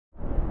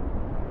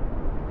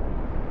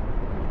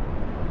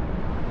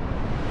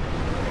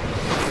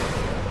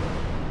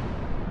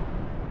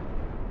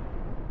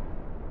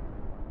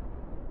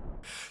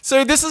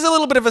So this is a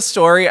little bit of a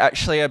story,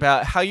 actually,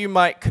 about how you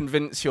might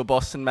convince your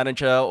boss and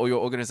manager or your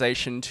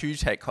organization to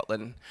take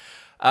Kotlin.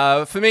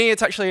 For me,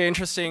 it's actually an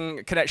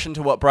interesting connection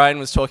to what Brian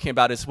was talking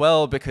about as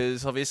well,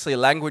 because obviously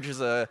language is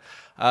an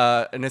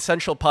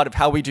essential part of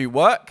how we do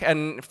work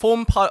and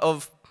form part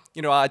of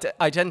our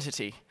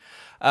identity.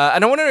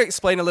 And I wanted to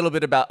explain a little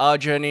bit about our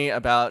journey,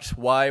 about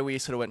why we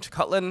sort of went to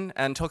Kotlin,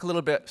 and talk a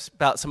little bit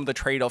about some of the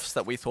trade-offs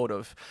that we thought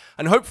of.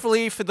 And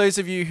hopefully, for those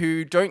of you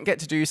who don't get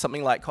to do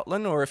something like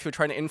Kotlin, or if you're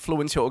trying to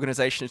influence your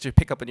organization to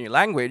pick up a new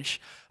language,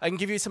 I can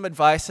give you some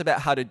advice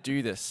about how to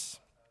do this.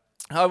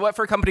 I work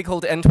for a company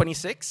called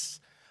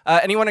N26.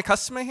 Anyone a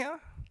customer here?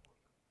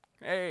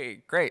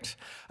 Hey, great.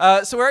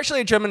 So we're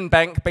actually a German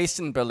bank based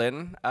in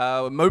Berlin,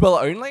 mobile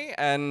only,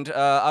 and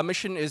our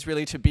mission is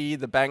really to be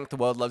the bank the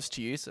world loves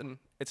to use. And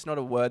it's not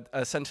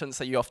a sentence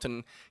that you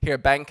often hear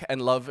bank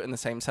and love in the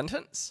same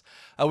sentence.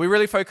 We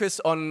really focus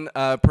on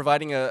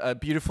providing a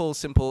beautiful,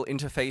 simple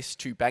interface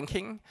to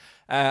banking.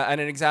 And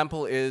an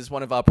example is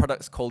one of our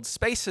products called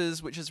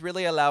Spaces, which is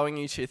really allowing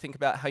you to think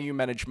about how you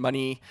manage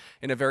money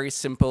in a very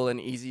simple and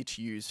easy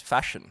to use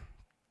fashion.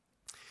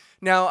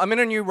 Now, I'm in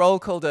a new role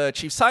called a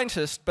chief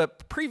scientist,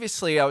 but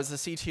previously I was the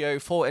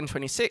CTO for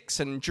N26,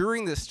 and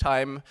during this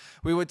time,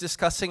 we were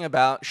discussing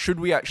about should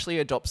we actually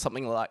adopt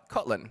something like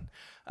Kotlin.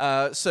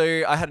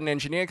 So I had an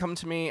engineer come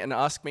to me and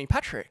ask me,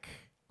 Patrick,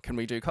 can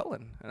we do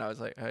Kotlin? And I was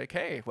like,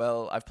 okay,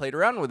 well, I've played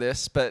around with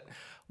this, but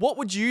what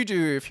would you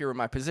do if you were in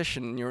my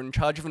position? You're in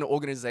charge of an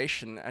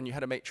organization and you had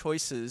to make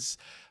choices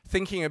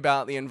thinking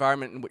about the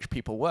environment in which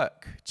people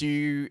work. Do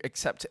you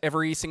accept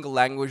every single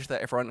language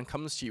that everyone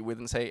comes to you with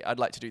and say, I'd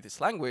like to do this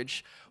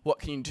language? What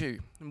can you do?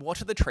 And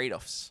what are the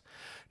trade-offs?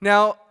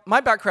 Now,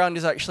 my background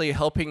is actually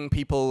helping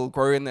people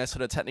grow in their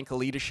sort of technical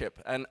leadership,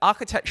 and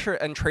architecture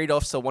and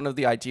trade-offs are one of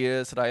the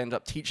ideas that I end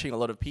up teaching a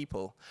lot of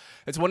people.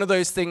 It's one of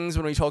those things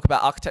when we talk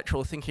about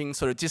architectural thinking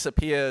sort of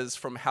disappears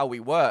from how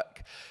we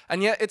work,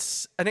 and yet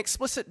it's an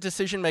explicit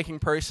decision-making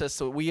process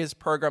that we as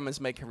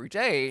programmers make every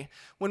day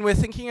when we're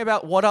thinking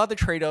about what are the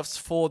trade-offs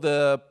for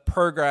the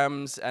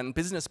programs and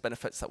business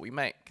benefits that we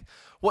make.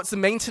 What's the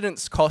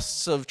maintenance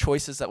costs of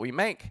choices that we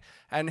make,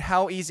 and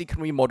how easy can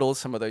we model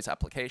some of those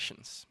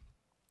applications?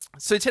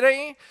 So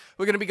today,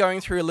 we're going to be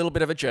going through a little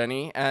bit of a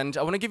journey, and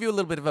I want to give you a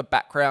little bit of a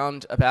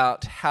background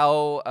about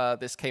how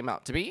this came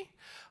out to be.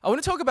 I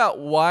want to talk about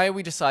why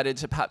we decided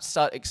to perhaps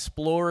start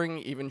exploring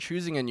even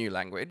choosing a new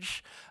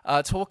language,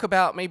 talk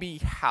about maybe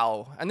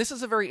how. And this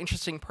is a very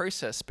interesting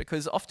process,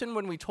 because often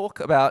when we talk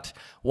about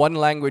one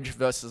language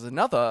versus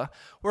another,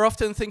 we're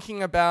often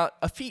thinking about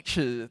a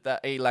feature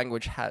that a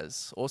language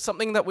has, or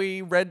something that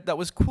we read that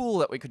was cool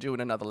that we could do in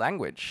another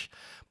language.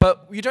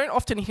 But you don't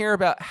often hear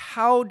about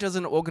how does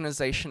an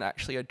organization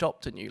actually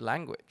adopt a new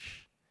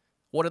language?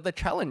 What are the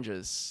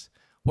challenges?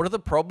 What are the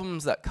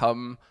problems that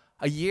come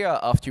a year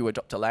after you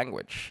adopt a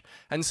language?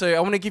 And so I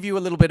want to give you a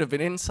little bit of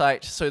an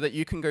insight so that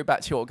you can go back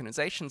to your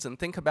organizations and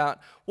think about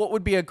what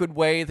would be a good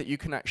way that you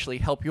can actually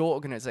help your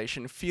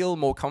organization feel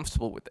more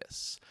comfortable with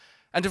this.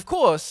 And of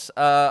course,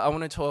 I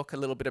want to talk a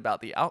little bit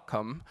about the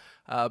outcome,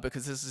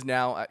 because this is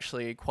now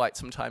actually quite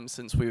some time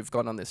since we've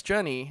gone on this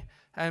journey,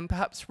 and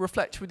perhaps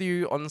reflect with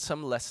you on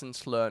some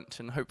lessons learnt,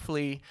 and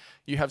hopefully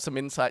you have some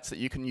insights that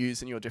you can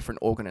use in your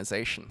different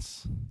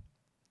organizations.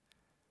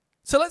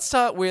 So let's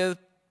start with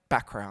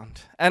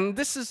background. And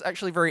this is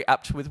actually very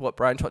apt with what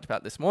Brian talked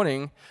about this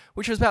morning,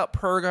 which was about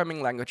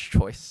programming language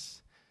choice.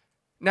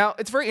 Now,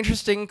 it's very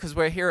interesting because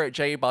we're here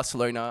at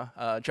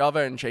Barcelona, Java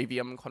and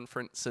JVM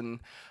conference, and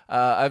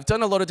I've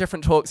done a lot of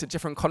different talks at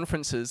different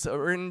conferences that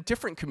are in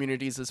different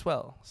communities as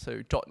well.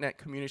 So .NET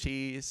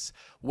communities,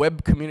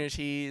 web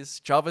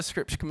communities,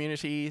 JavaScript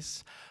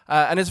communities,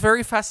 and it's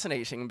very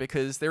fascinating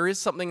because there is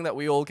something that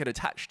we all get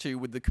attached to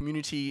with the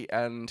community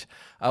and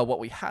what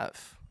we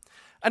have.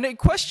 And a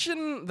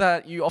question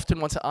that you often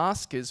want to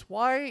ask is,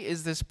 why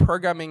is this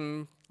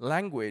programming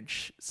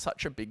language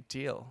such a big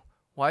deal?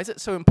 Why is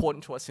it so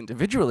important to us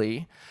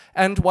individually?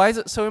 And why is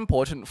it so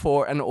important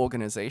for an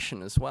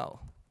organization as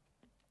well?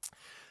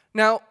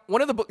 Now,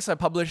 one of the books I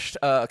published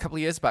a couple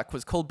of years back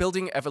was called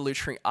Building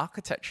Evolutionary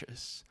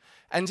Architectures.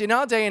 And in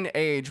our day and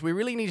age, we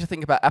really need to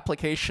think about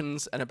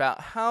applications and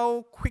about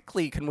how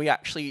quickly can we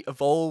actually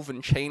evolve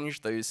and change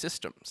those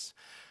systems.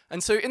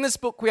 And so in this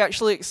book, we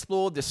actually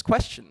explored this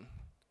question.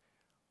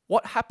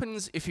 What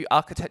happens if you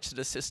architected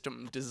a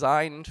system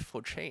designed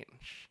for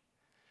change?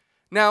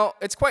 Now,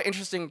 it's quite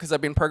interesting because I've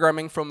been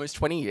programming for almost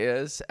 20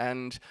 years,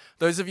 and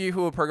those of you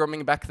who were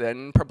programming back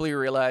then probably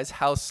realize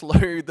how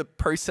slow the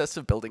process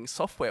of building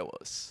software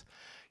was.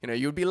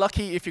 You'd be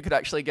lucky if you could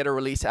actually get a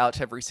release out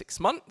every 6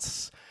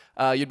 months.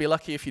 You'd be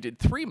lucky if you did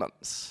 3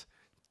 months.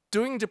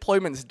 Doing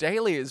deployments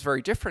daily is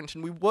very different,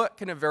 and we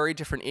work in a very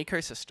different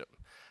ecosystem.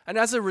 And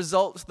as a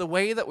result, the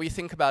way that we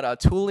think about our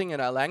tooling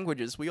and our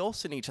languages, we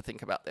also need to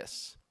think about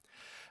this.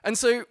 And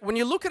so when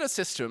you look at a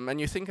system and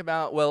you think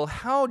about, well,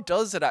 how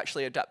does it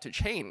actually adapt to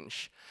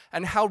change?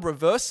 And how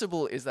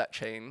reversible is that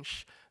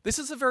change? This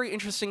is a very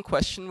interesting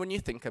question when you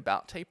think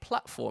about a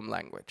platform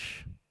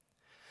language.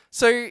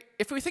 So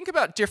if we think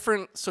about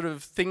different sort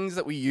of things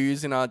that we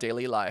use in our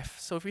daily life,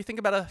 so if we think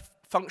about a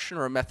function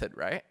or a method,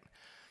 right?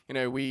 You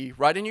know, we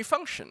write a new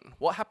function.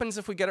 What happens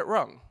if we get it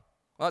wrong?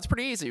 Well, that's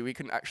pretty easy. We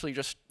can actually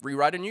just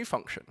rewrite a new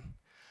function.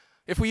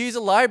 If we use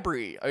a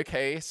library,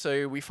 okay,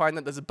 so we find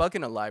that there's a bug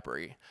in a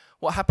library.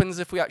 What happens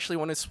if we actually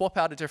want to swap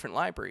out a different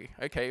library?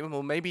 Okay,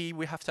 well, maybe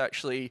we have to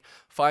actually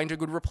find a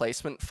good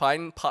replacement,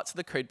 find parts of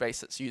the code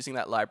base that's using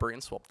that library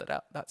and swap that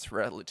out. That's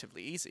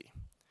relatively easy.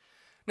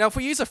 Now, if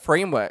we use a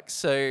framework,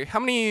 so how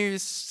many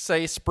use,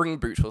 say, Spring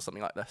Boot or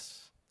something like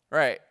this?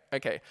 Right,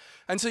 okay.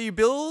 And so you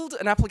build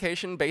an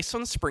application based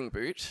on Spring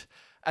Boot,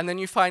 and then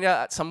you find out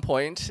at some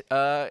point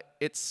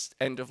it's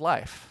end of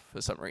life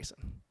for some reason.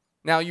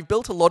 Now, you've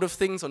built a lot of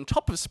things on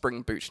top of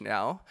Spring Boot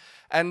now,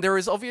 and there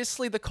is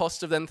obviously the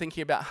cost of then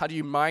thinking about how do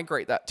you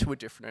migrate that to a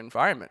different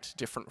environment,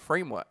 different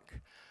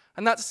framework.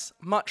 And that's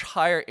much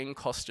higher in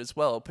cost as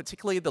well,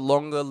 particularly the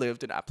longer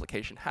lived an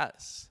application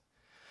has.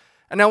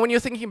 And now when you're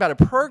thinking about a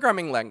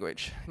programming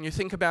language, and you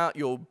think about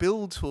your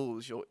build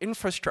tools, your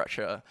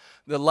infrastructure,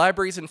 the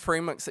libraries and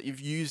frameworks that you've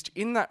used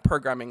in that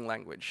programming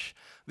language,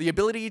 the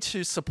ability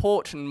to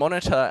support and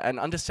monitor and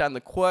understand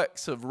the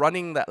quirks of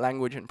running that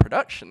language in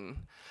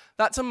production,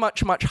 that's a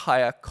much, much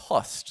higher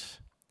cost.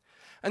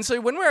 And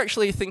so when we're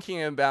actually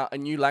thinking about a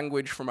new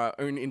language from our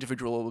own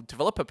individual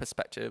developer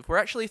perspective, we're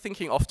actually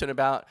thinking often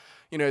about,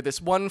 you know,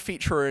 this one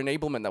feature or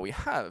enablement that we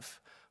have,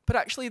 but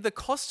actually the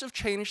cost of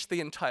change to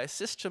the entire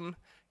system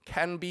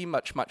can be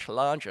much, much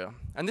larger.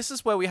 And this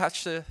is where we have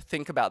to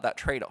think about that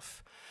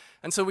trade-off.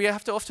 And so we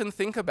have to often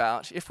think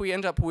about, if we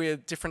end up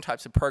with different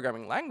types of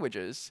programming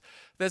languages,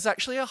 there's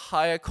actually a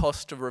higher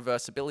cost of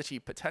reversibility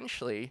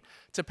potentially,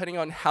 depending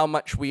on how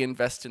much we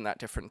invest in that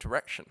different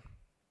direction.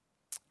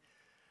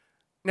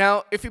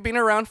 Now, if you've been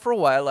around for a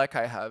while, like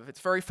I have, it's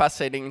very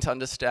fascinating to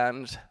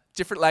understand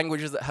different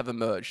languages that have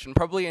emerged. And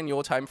probably in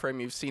your time frame,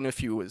 you've seen a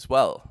few as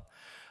well.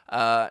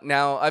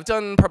 Now, I've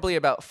done probably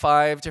about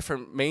 5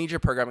 different major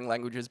programming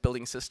languages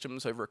building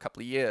systems over a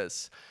couple of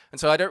years. And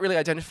so I don't really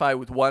identify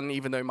with one,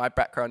 even though my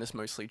background is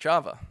mostly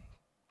Java.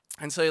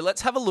 And so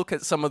let's have a look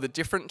at some of the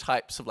different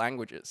types of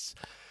languages.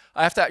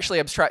 I have to actually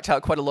abstract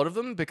out quite a lot of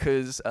them,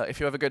 because if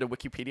you ever go to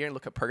Wikipedia and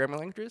look at programming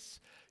languages,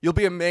 you'll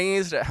be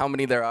amazed at how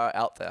many there are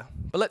out there.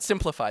 But let's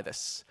simplify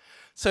this.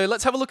 So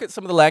let's have a look at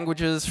some of the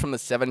languages from the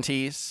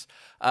 70s.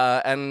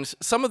 And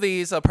some of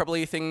these are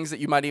probably things that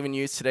you might even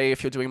use today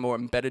if you're doing more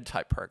embedded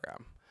type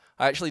program.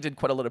 I actually did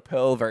quite a lot of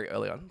Perl very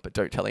early on, but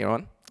don't tell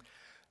anyone.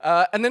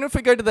 And then if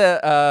we go to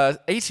the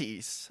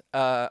 80s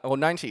or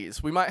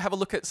 90s, we might have a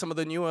look at some of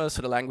the newer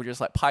sort of languages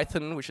like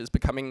Python, which is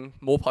becoming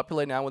more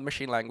popular now with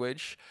machine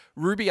language.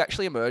 Ruby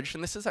actually emerged,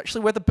 and this is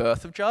actually where the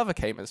birth of Java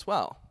came as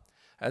well,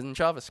 as in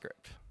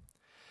JavaScript.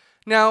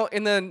 Now,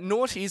 in the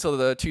noughties or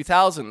the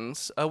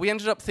 2000s, we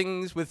ended up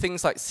with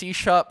things like C#,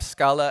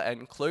 Scala,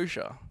 and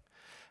Clojure.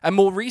 And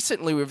more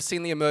recently, we've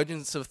seen the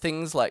emergence of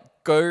things like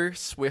Go,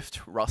 Swift,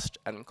 Rust,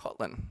 and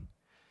Kotlin.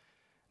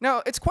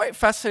 Now, it's quite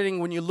fascinating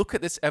when you look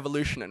at this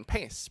evolution and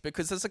pace,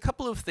 because there's a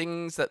couple of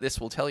things that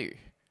this will tell you.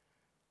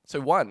 So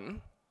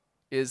one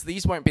is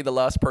these won't be the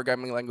last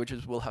programming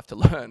languages we'll have to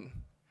learn.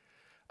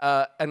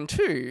 And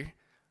two,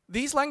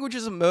 these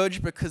languages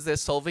emerge because they're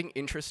solving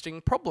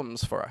interesting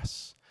problems for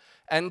us.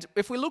 And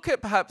if we look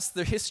at perhaps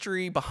the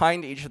history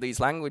behind each of these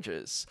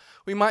languages,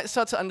 we might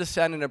start to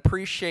understand and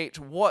appreciate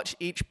what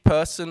each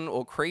person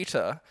or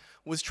creator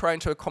was trying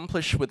to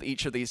accomplish with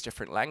each of these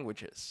different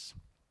languages.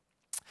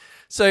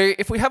 So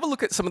if we have a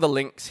look at some of the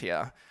links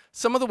here,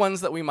 some of the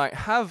ones that we might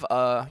have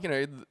are, you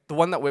know, the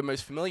one that we're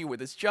most familiar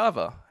with is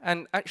Java.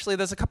 And actually,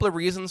 there's a couple of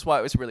reasons why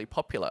it was really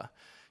popular.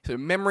 So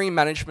memory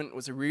management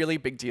was a really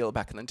big deal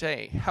back in the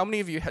day. How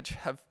many of you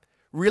have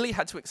really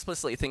had to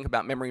explicitly think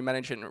about memory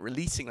management and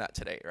releasing that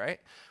today, right?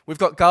 We've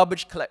got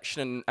garbage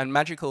collection and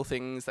magical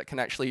things that can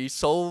actually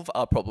solve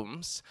our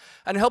problems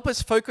and help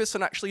us focus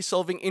on actually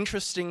solving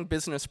interesting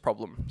business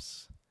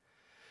problems.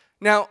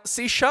 Now,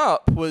 C#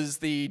 was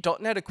the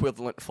 .NET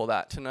equivalent for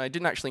that, and I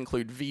didn't actually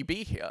include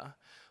VB here.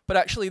 But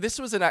actually, this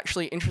was an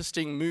actually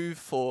interesting move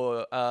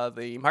for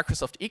the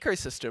Microsoft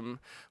ecosystem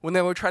when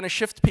they were trying to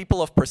shift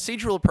people off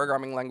procedural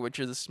programming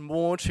languages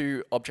more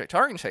to object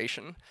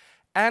orientation.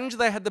 And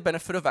they had the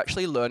benefit of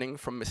actually learning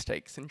from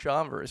mistakes in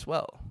Java as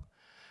well.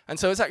 And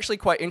so it's actually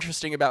quite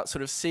interesting about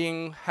sort of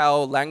seeing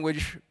how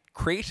language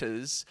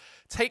creators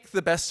take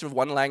the best of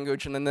one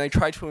language and then they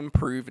try to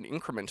improve and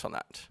increment on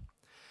that.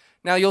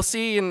 Now you'll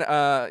see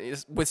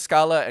with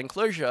Scala and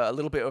Clojure a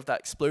little bit of that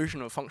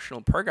explosion of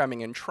functional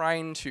programming and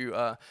trying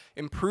to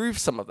improve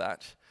some of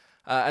that.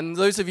 And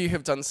those of you who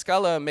have done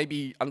Scala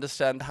maybe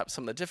understand perhaps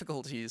some of the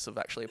difficulties of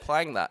actually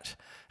applying that.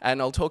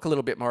 And I'll talk a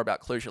little bit more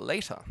about Clojure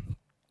later.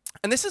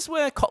 And this is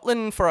where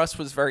Kotlin for us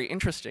was very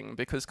interesting,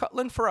 because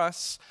Kotlin for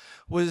us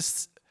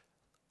was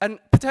a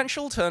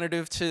potential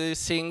alternative to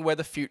seeing where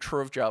the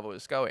future of Java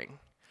was going.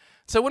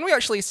 So when we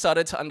actually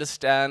started to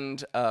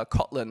understand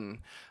Kotlin,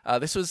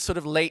 this was sort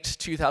of late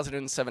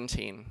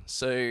 2017.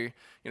 So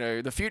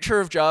the future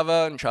of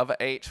Java and Java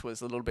 8 was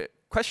a little bit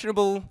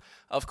questionable.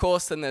 Of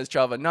course, then there's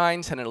Java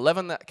 9, 10, and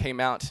 11 that came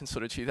out in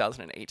sort of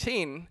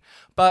 2018.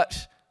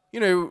 But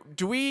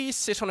do we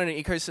sit on an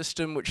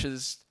ecosystem which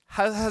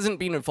hasn't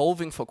been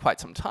evolving for quite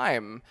some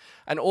time,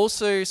 and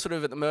also sort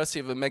of at the mercy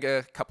of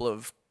a couple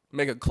of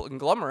mega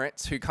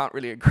conglomerates who can't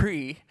really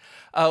agree,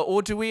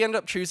 or do we end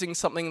up choosing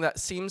something that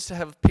seems to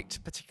have picked a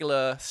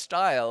particular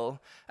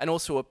style and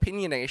also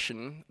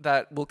opinionation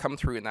that will come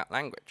through in that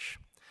language?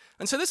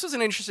 And so this was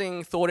an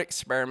interesting thought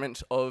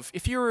experiment of,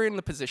 if you were in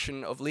the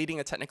position of leading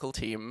a technical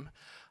team,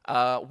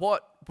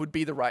 what would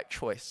be the right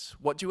choice?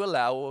 What do you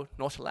allow or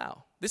not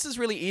allow? This is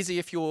really easy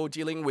if you're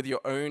dealing with your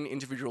own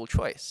individual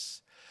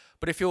choice.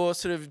 But if you're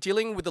sort of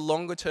dealing with the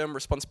longer-term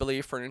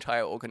responsibility for an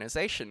entire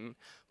organization,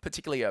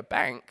 particularly a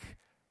bank,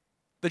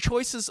 the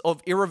choices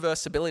of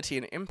irreversibility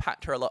and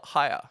impact are a lot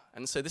higher.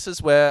 And so this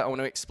is where I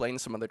want to explain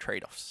some of the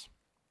trade-offs.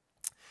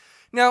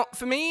 Now,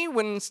 for me,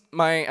 when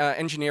my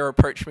engineer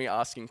approached me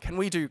asking, can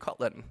we do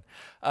Kotlin?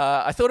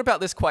 I thought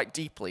about this quite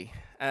deeply.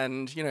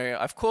 And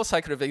of course,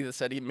 I could have either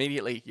said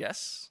immediately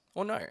yes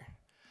or no.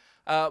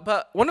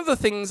 But one of the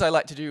things I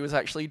like to do is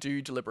actually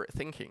do deliberate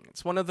thinking.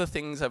 It's one of the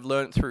things I've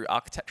learned through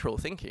architectural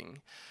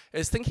thinking,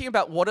 is thinking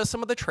about what are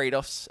some of the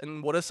trade-offs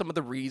and what are some of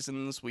the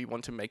reasons we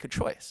want to make a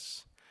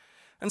choice.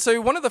 And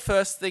so one of the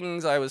first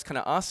things I was kind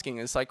of asking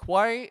is, like,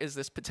 why is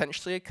this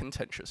potentially a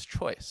contentious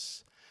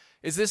choice?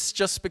 Is this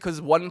just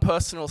because one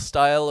personal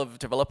style of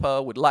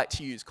developer would like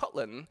to use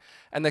Kotlin,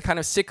 and they're kind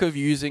of sick of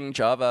using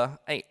Java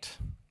 8?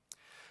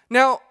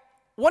 Now,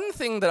 one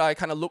thing that I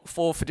kind of look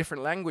for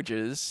different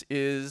languages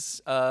is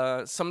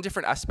some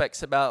different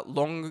aspects about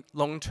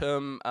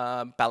long-term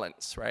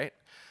balance, right?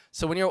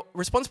 So when you're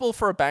responsible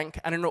for a bank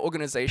and an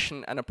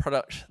organization and a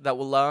product that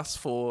will last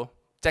for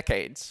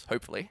decades,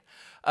 hopefully,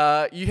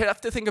 you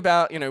have to think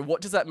about, what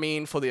does that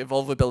mean for the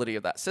evolvability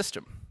of that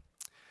system?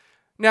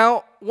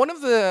 Now, one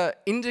of the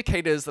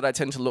indicators that I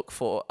tend to look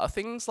for are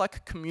things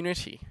like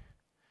community.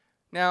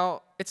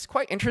 Now, it's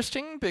quite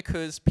interesting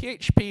because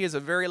PHP is a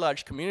very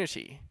large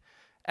community,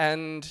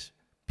 and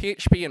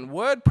PHP and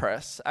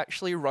WordPress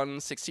actually run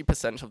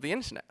 60% of the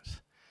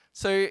internet.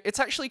 So it's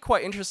actually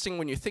quite interesting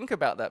when you think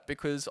about that,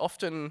 because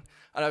often,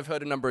 and I've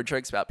heard a number of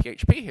jokes about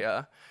PHP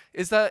here,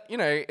 is that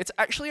it's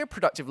actually a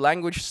productive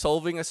language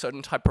solving a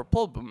certain type of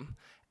problem,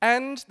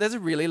 and there's a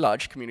really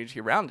large community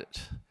around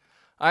it.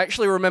 I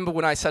actually remember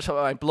when I set up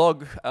my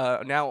blog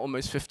now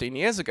almost 15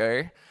 years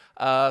ago,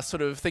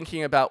 sort of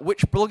thinking about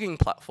which blogging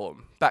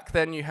platform. Back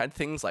then you had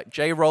things like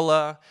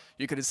JRoller,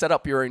 you could set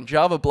up your own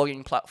Java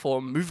blogging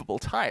platform, movable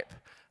type,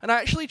 and I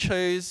actually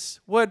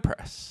chose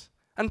WordPress.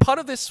 And part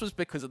of this was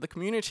because of the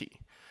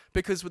community.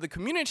 Because with the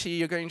community,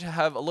 you're going to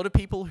have a lot of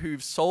people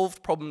who've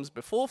solved problems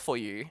before for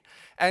you,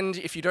 and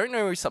if you don't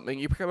know something,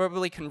 you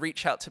probably can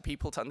reach out to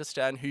people to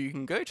understand who you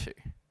can go to.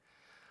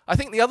 I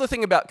think the other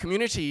thing about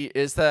community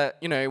is that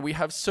we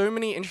have so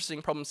many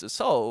interesting problems to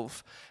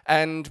solve,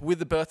 and with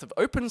the birth of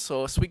open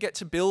source, we get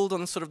to build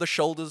on sort of the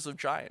shoulders of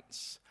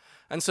giants.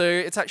 And so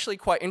it's actually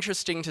quite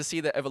interesting to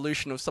see the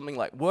evolution of something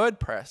like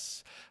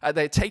WordPress.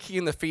 They're taking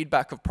in the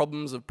feedback of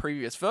problems of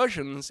previous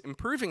versions,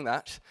 improving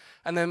that,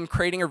 and then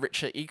creating a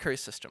richer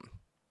ecosystem.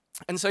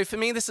 And so for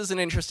me, this is an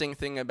interesting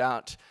thing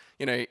about,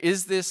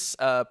 is this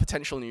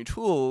potential new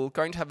tool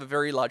going to have a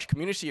very large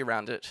community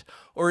around it,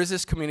 or is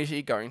this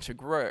community going to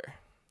grow?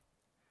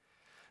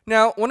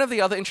 Now, one of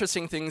the other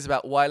interesting things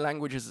about why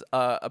languages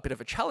are a bit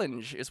of a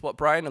challenge is what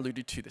Brian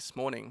alluded to this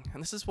morning,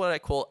 and this is what I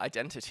call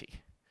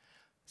identity.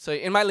 So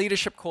in my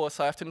leadership course,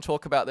 I often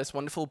talk about this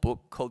wonderful book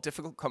called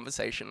Difficult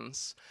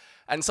Conversations,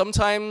 and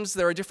sometimes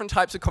there are different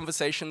types of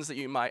conversations that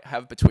you might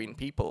have between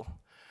people.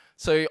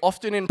 So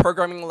often in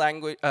programming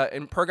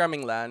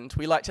land,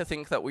 we like to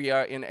think that we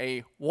are in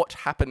a what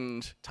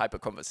happened type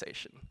of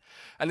conversation.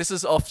 And this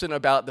is often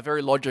about the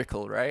very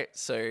logical, right?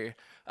 So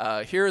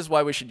here is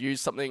why we should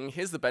use something,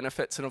 here's the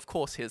benefits, and of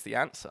course, here's the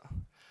answer.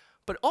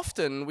 But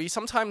often, we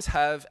sometimes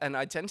have an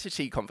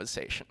identity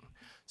conversation.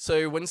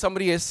 So when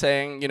somebody is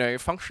saying,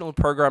 functional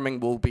programming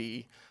will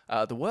be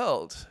the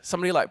world,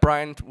 somebody like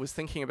Brian was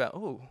thinking about,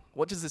 oh,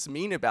 what does this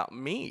mean about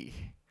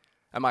me?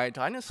 Am I a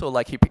dinosaur,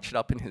 like he pictured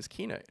up in his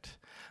keynote?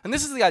 And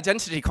this is the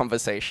identity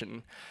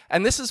conversation.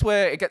 And this is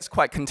where it gets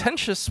quite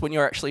contentious when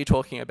you're actually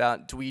talking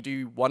about, do we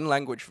do one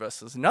language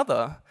versus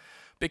another?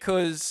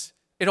 Because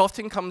it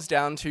often comes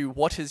down to,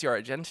 what is your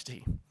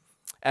identity?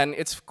 And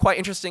it's quite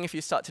interesting if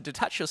you start to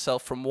detach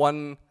yourself from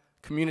one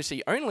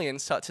community only and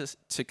start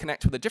to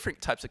connect with the different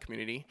types of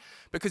community,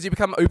 because you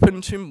become open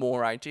to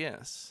more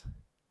ideas.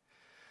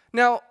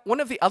 Now,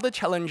 one of the other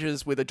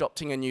challenges with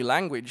adopting a new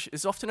language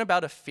is often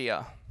about a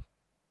fear.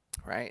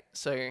 Right?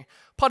 So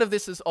part of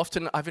this is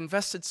often, I've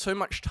invested so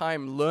much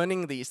time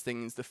learning these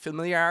things, the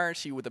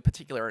familiarity with a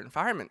particular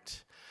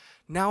environment.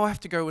 Now I have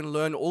to go and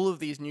learn all of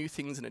these new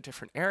things in a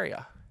different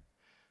area.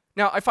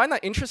 Now, I find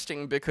that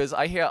interesting because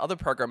I hear other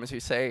programmers who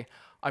say,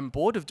 I'm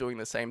bored of doing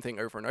the same thing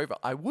over and over.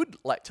 I would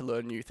like to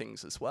learn new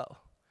things as well.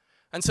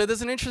 And so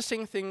there's an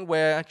interesting thing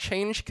where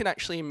change can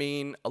actually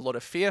mean a lot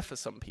of fear for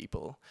some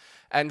people.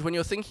 And when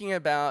you're thinking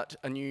about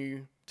a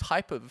new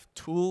type of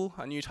tool,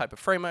 a new type of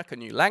framework, a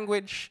new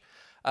language,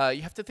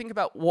 you have to think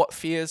about what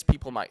fears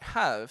people might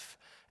have,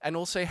 and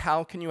also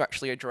how can you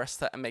actually address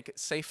that and make it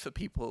safe for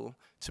people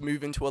to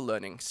move into a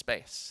learning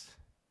space.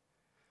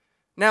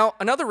 Now,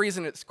 another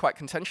reason it's quite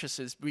contentious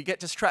is we get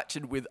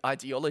distracted with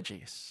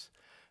ideologies.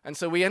 And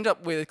so we end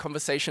up with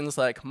conversations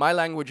like, my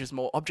language is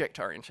more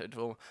object-oriented,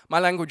 or my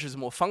language is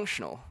more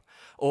functional,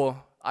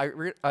 or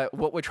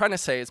what we're trying to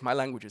say is my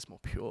language is more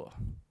pure.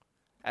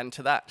 And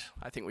to that,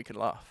 I think we can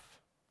laugh.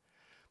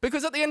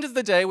 Because at the end of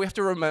the day, we have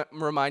to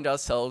remind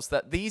ourselves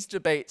that these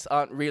debates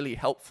aren't really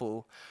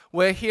helpful.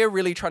 We're here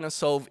really trying to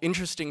solve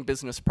interesting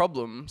business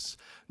problems,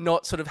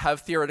 not sort of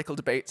have theoretical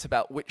debates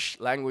about which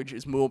language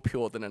is more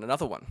pure than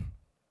another one.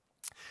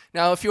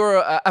 Now, if you're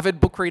an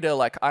avid book reader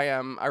like I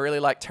am, I really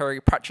like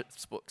Terry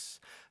Pratchett's books.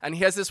 And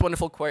he has this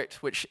wonderful quote,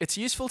 which it's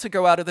useful to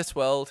go out of this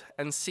world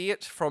and see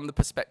it from the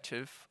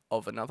perspective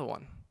of another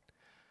one.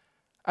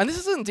 And this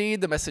is indeed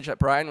the message that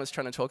Brian was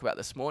trying to talk about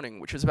this morning,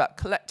 which is about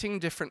collecting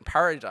different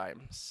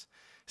paradigms,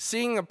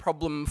 seeing a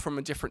problem from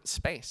a different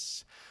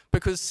space.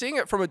 Because seeing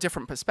it from a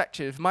different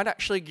perspective might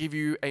actually give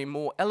you a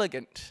more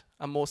elegant,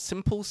 a more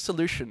simple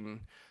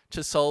solution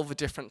to solve a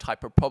different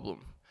type of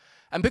problem.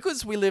 And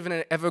because we live in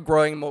an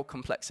ever-growing, more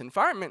complex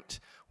environment,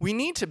 we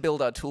need to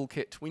build our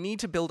toolkit, we need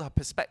to build our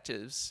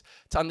perspectives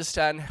to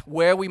understand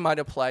where we might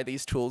apply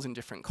these tools in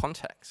different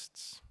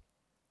contexts.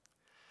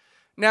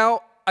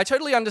 Now, I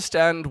totally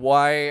understand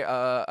why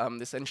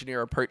this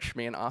engineer approached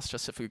me and asked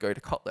us if we go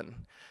to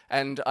Kotlin.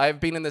 And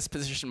I've been in this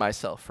position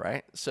myself,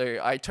 right? So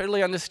I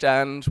totally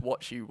understand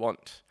what you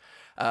want.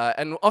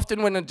 And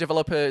often when a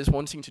developer is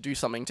wanting to do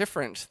something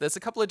different, there's a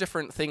couple of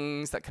different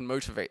things that can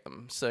motivate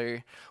them. So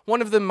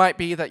one of them might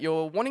be that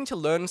you're wanting to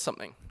learn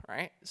something,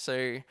 right?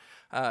 So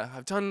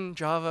I've done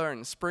Java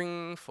and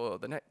Spring for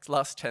the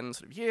last 10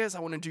 sort of years.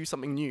 I want to do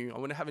something new. I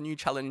want to have a new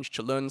challenge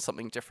to learn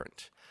something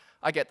different.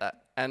 I get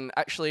that. And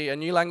actually, a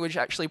new language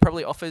actually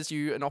probably offers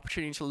you an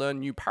opportunity to learn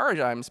new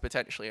paradigms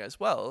potentially as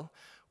well,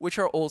 which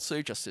are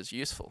also just as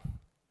useful.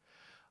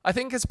 I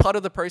think as part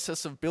of the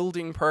process of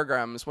building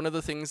programs, one of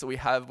the things that we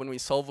have when we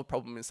solve a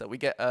problem is that we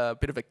get a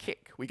bit of a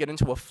kick. We get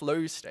into a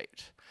flow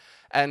state.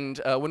 And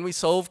when we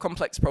solve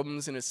complex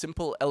problems in a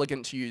simple,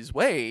 elegant to use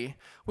way,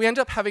 we end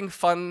up having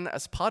fun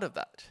as part of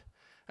that.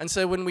 And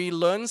so when we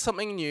learn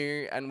something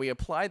new and we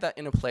apply that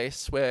in a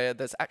place where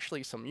there's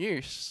actually some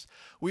use,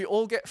 we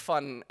all get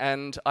fun.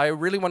 And I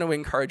really want to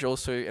encourage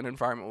also an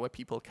environment where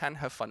people can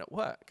have fun at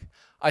work.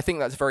 I think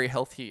that's very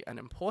healthy and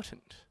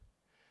important.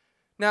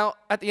 Now,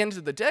 at the end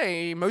of the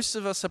day, most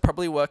of us are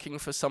probably working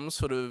for some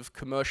sort of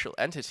commercial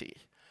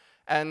entity.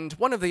 And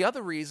one of the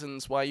other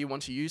reasons why you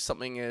want to use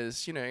something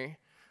is, you know,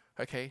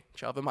 okay,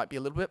 Java might be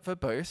a little bit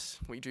verbose.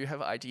 We do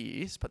have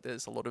IDEs, but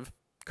there's a lot of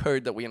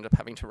code that we end up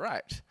having to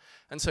write.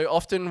 And so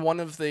often one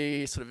of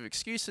the sort of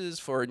excuses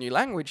for a new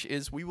language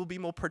is we will be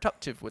more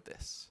productive with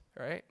this,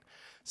 right?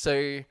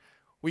 So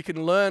we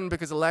can learn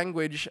because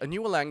a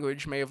newer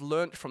language may have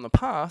learnt from the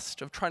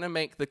past of trying to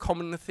make the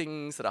common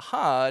things that are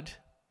hard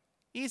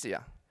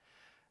easier.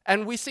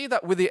 And we see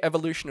that with the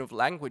evolution of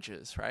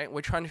languages, right?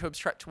 We're trying to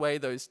abstract away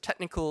those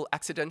technical,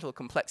 accidental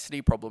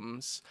complexity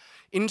problems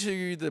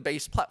into the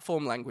base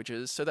platform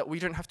languages so that we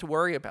don't have to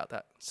worry about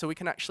that. So we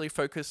can actually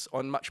focus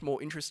on much more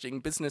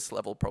interesting business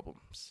level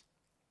problems.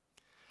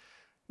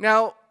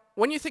 Now,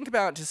 when you think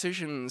about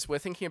decisions, we're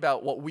thinking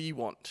about what we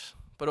want.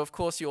 But of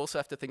course, you also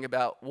have to think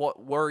about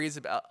what worries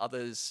about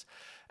others.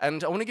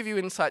 And I want to give you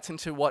insights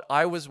into what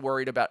I was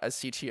worried about as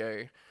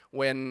CTO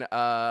when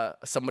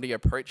somebody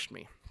approached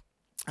me.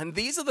 And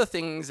these are the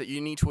things that you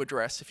need to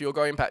address if you're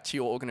going back to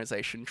your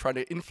organization, trying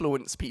to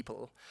influence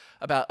people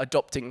about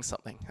adopting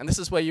something. And this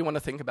is where you want to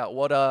think about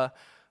what are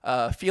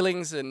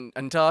feelings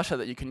and data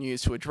that you can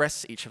use to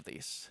address each of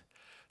these.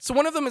 So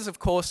one of them is, of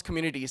course,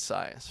 community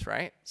size,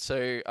 right?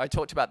 So I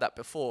talked about that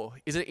before.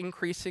 Is it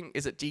increasing?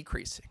 Is it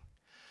decreasing?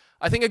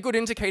 I think a good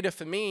indicator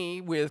for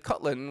me with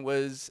Kotlin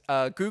was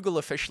Google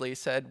officially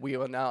said we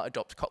will now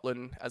adopt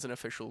Kotlin as an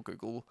official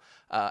Google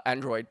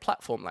Android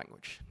platform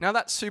language. Now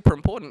that's super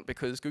important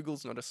because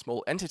Google's not a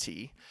small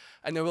entity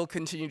and they will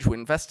continue to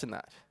invest in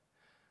that.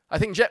 I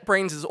think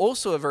JetBrains is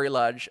also a very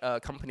large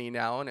company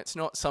now, and it's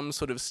not some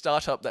sort of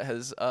startup that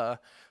has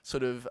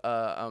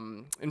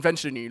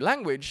invented a new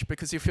language,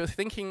 because if you're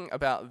thinking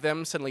about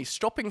them suddenly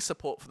stopping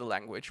support for the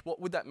language,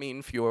 what would that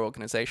mean for your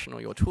organization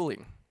or your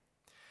tooling?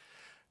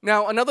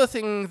 Now, another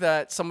thing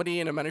that somebody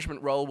in a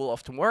management role will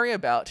often worry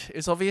about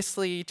is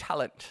obviously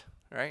talent,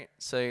 right?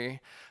 So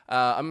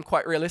I'm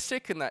quite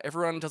realistic in that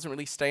everyone doesn't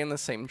really stay in the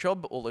same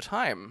job all the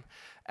time.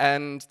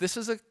 And this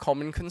is a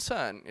common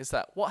concern, is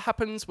that what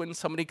happens when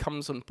somebody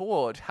comes on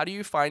board? How do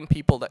you find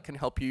people that can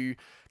help you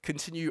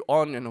continue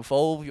on and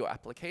evolve your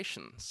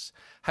applications?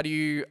 How do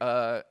you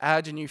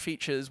add new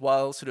features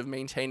while sort of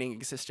maintaining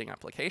existing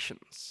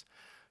applications?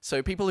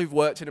 So people who've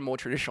worked in a more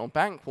traditional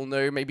bank will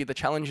know maybe the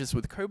challenges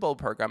with COBOL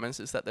programmers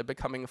is that they're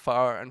becoming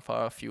far and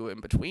far fewer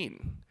in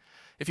between.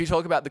 If you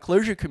talk about the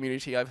Clojure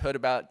community, I've heard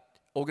about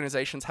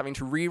organizations having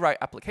to rewrite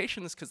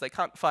applications because they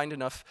can't find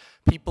enough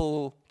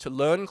people to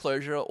learn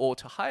Clojure or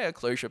to hire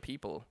Clojure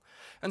people.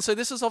 And so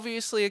this is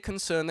obviously a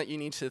concern that you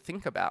need to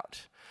think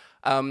about.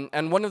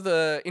 And one of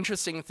the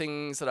interesting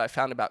things that I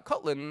found about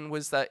Kotlin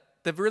was that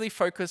they've really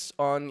focused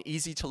on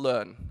easy to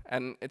learn.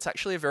 And it's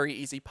actually a very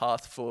easy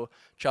path for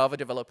Java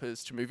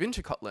developers to move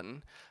into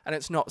Kotlin. And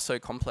it's not so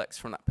complex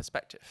from that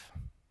perspective.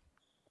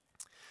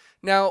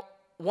 Now,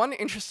 one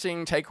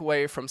interesting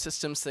takeaway from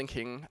systems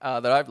thinking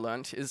that I've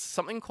learned is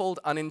something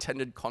called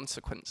unintended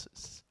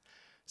consequences.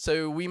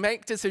 So we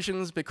make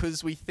decisions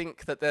because we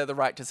think that they're the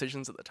right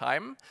decisions at the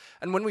time.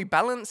 And when we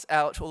balance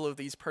out all of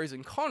these pros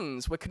and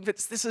cons, we're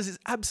convinced this is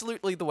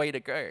absolutely the way to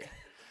go.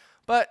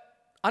 But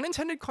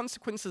unintended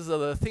consequences are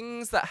the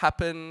things that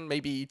happen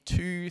maybe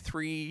 2,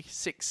 3,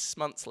 6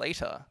 months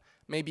later,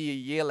 maybe a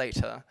year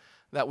later,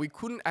 that we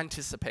couldn't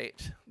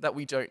anticipate, that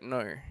we don't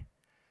know.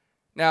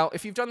 Now,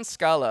 if you've done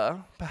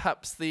Scala,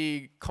 perhaps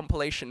the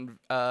compilation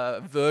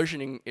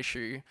versioning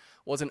issue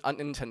was an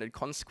unintended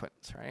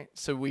consequence, right?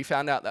 So we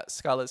found out that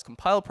Scala's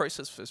compile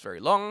process was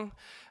very long,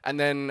 and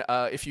then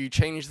if you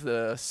changed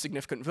the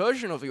significant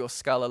version of your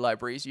Scala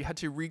libraries, you had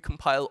to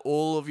recompile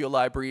all of your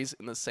libraries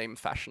in the same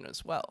fashion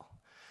as well.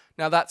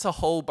 Now, that's a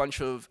whole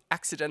bunch of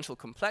accidental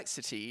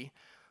complexity,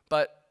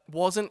 but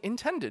wasn't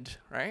intended,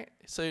 right?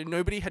 So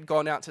nobody had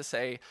gone out to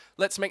say,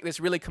 let's make this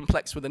really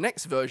complex with the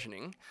next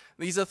versioning.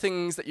 These are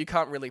things that you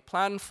can't really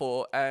plan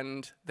for,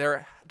 and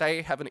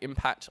they have an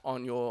impact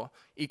on your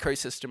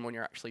ecosystem when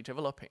you're actually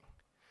developing.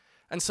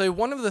 And so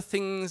one of the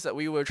things that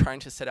we were trying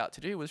to set out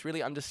to do was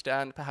really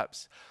understand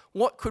perhaps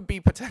what could be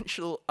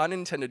potential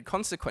unintended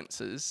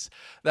consequences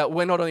that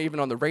we're not even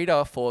on the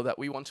radar for that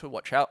we want to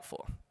watch out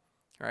for,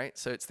 right?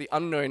 So it's the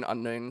unknown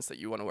unknowns that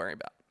you want to worry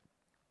about.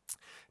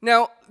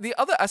 Now, the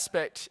other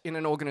aspect in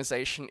an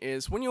organization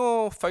is when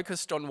you're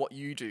focused on what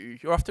you do,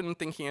 you're often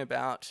thinking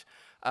about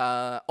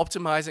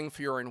optimizing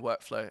for your own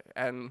workflow,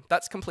 and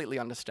that's completely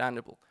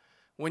understandable.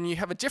 When you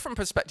have a different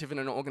perspective in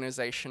an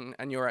organization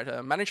and you're at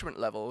a management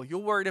level, you're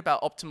worried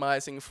about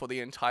optimizing for the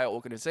entire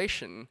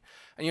organization,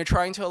 and you're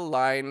trying to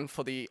align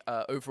for the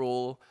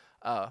overall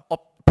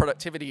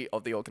productivity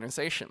of the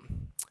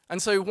organization.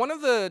 And so one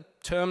of the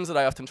terms that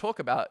I often talk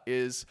about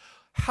is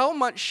how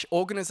much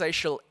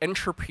organizational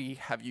entropy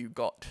have you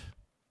got,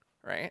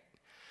 right?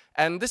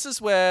 And this is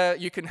where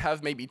you can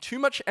have maybe too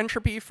much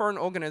entropy for an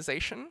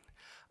organization,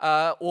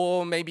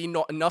 or maybe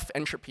not enough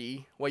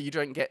entropy where you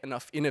don't get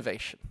enough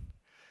innovation.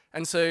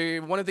 And so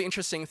one of the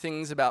interesting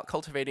things about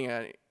cultivating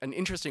an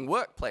interesting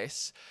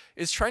workplace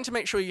is trying to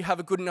make sure you have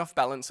a good enough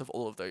balance of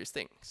all of those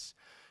things.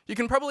 You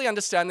can probably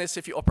understand this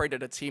if you operate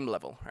at a team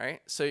level, right?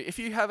 So if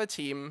you have a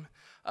team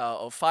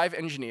of 5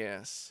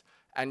 engineers,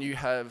 and you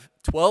have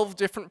 12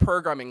 different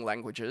programming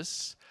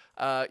languages,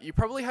 you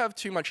probably have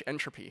too much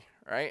entropy,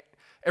 right?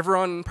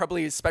 Everyone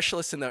probably is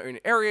specialists in their own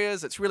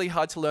areas. It's really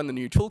hard to learn the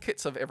new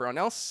toolkits of everyone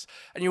else.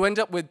 And you end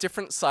up with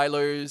different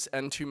silos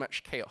and too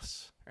much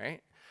chaos,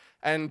 right?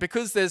 And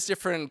because there's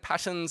different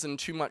patterns and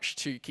too much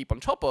to keep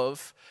on top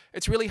of,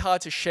 it's really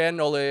hard to share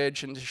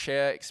knowledge and to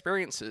share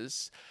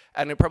experiences.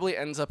 And it probably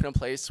ends up in a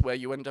place where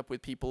you end up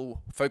with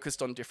people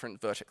focused on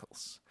different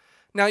verticals.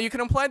 Now, you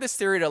can apply this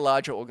theory to a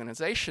larger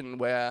organization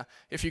where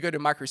if you go to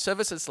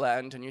microservices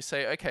land and you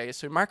say, okay,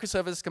 so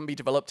microservices can be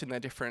developed in their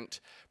different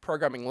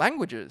programming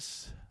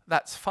languages,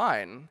 that's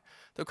fine.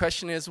 The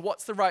question is,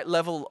 what's the right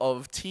level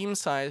of team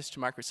size to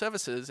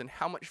microservices and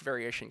how much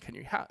variation can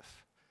you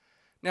have?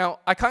 Now,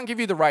 I can't give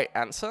you the right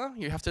answer.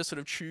 You have to sort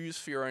of choose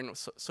for your own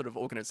sort of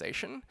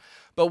organization.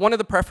 But one of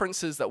the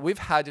preferences that we've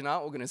had in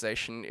our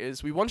organization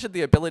is we wanted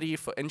the ability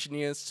for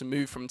engineers to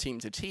move from team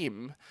to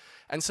team.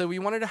 And so we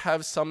wanted to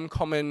have some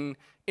common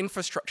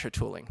infrastructure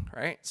tooling,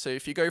 right? So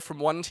if you go from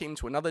one team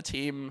to another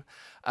team,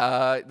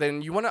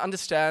 then you want to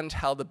understand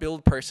how the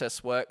build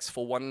process works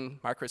for one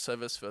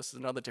microservice versus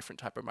another different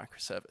type of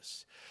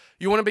microservice.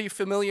 You want to be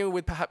familiar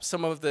with perhaps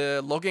some of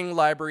the logging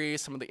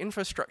libraries, some of the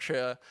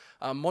infrastructure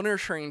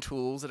monitoring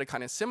tools that are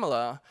kind of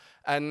similar,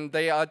 and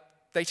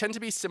they tend to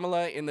be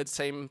similar in the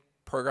same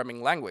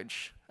programming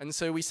language. And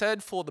so we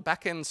said for the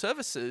backend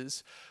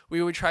services,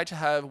 we would try to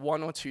have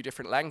 1 or 2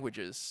 different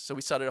languages. So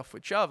we started off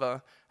with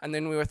Java, and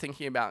then we were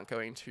thinking about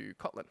going to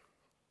Kotlin.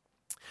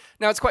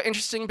 Now, it's quite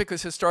interesting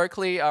because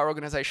historically, our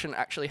organization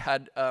actually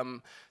had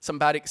some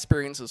bad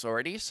experiences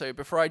already. So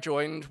before I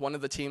joined, one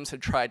of the teams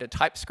had tried a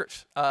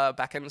TypeScript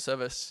backend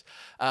service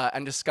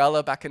and a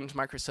Scala backend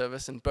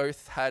microservice, and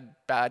both had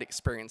bad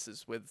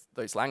experiences with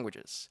those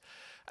languages.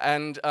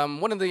 And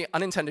one of the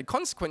unintended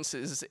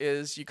consequences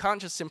is you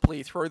can't just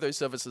simply throw those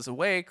services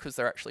away because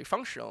they're actually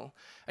functional.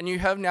 And you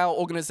have now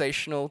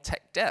organizational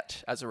tech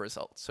debt as a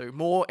result. So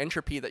more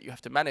entropy that you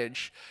have to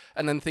manage,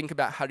 and then think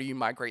about how do you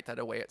migrate that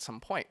away at some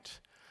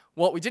point.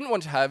 What we didn't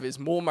want to have is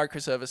more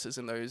microservices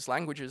in those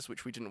languages,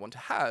 which we didn't want to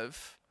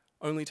have,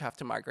 only to have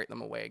to migrate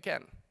them away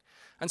again.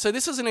 And so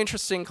this is an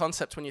interesting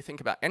concept when you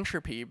think about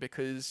entropy,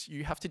 because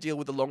you have to deal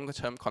with the longer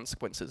term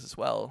consequences as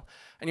well,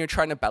 and you're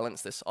trying to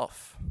balance this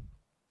off.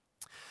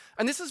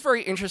 And this is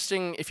very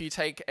interesting if you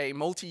take a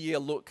multi-year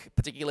look,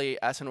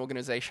 particularly at an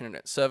organization and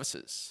its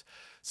services.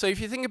 So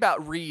if you think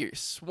about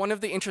reuse, one of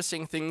the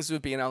interesting things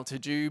we've been able to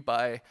do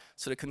by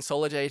sort of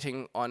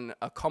consolidating on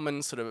a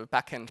common sort of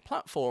back-end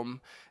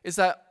platform is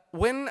that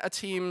when a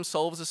team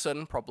solves a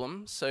certain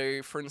problem,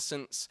 so for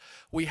instance,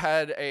 we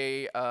had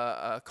a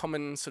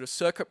common sort of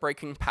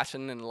circuit-breaking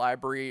pattern and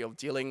library of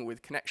dealing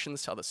with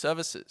connections to other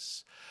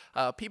services.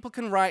 People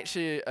can write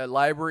a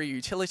library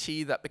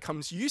utility that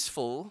becomes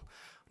useful,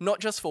 not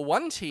just for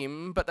one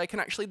team, but they can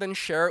actually then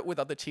share it with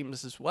other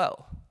teams as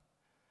well.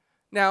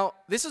 Now,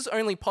 this is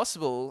only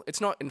possible,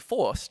 it's not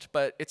enforced,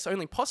 but it's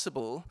only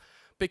possible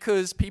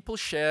because people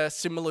share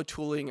similar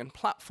tooling and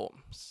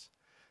platforms.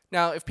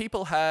 Now, if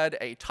people had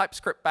a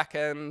TypeScript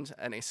backend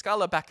and a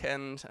Scala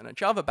backend and a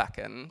Java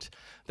backend,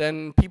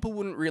 then people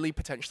wouldn't really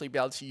potentially be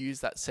able to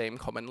use that same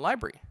common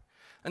library.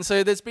 And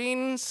so there's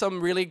been some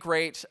really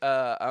great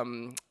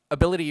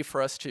ability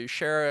for us to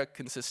share a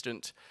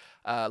consistent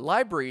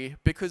library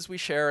because we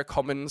share a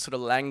common sort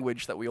of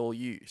language that we all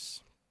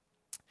use.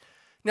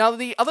 Now,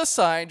 the other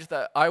side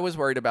that I was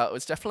worried about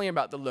was definitely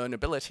about the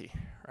learnability,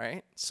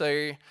 right?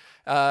 So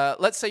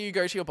let's say you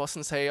go to your boss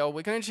and say, oh,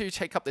 we're going to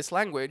take up this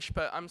language,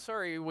 but I'm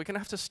sorry, we're going to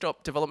have to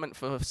stop development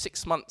for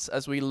 6 months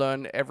as we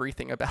learn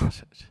everything about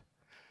it,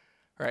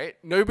 right?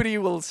 Nobody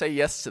will say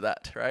yes to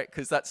that, right?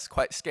 Because that's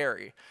quite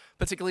scary,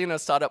 particularly in a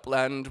startup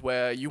land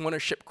where you want to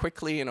ship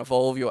quickly and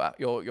evolve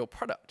your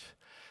product.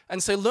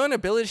 And so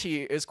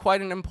learnability is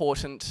quite an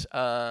important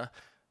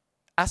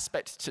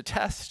aspect to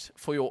test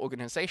for your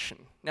organization.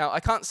 Now, I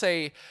can't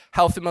say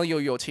how familiar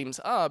your teams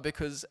are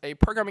because a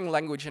programming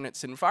language in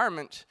its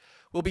environment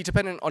will be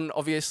dependent on,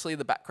 obviously,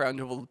 the background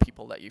of all the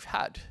people that you've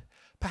had.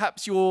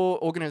 Perhaps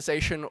your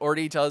organization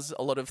already does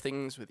a lot of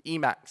things with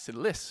Emacs and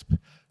Lisp,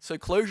 so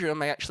Clojure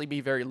may actually be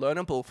very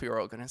learnable for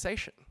your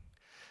organization.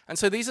 And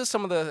so these are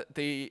some of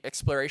the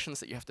explorations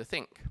that you have to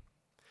think.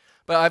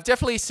 But I've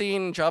definitely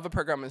seen Java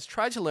programmers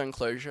try to learn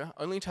Clojure,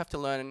 only to have to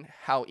learn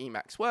how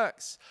Emacs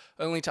works,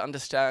 only to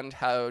understand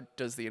how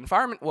does the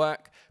environment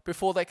work,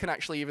 before they can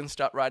actually even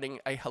start writing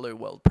a Hello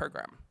World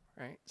program,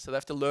 right? So they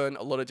have to learn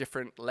a lot of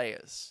different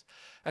layers.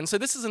 And so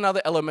this is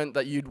another element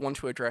that you'd want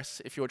to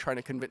address if you're trying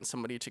to convince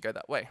somebody to go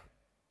that way.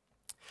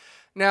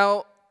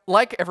 Now,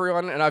 like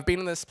everyone, and I've been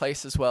in this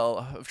place as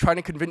well, of trying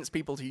to convince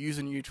people to use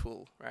a new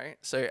tool, right?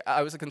 So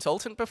I was a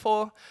consultant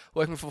before,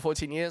 working for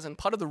 14 years, and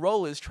part of the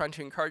role is trying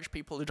to encourage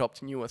people to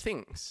adopt newer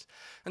things.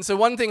 And so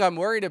one thing I'm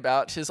worried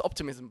about is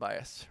optimism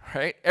bias,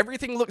 right?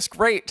 Everything looks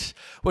great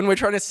when we're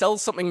trying to sell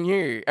something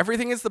new.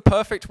 Everything is the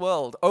perfect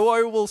world.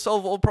 OO will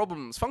solve all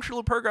problems.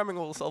 Functional programming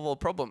will solve all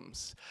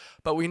problems.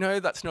 But we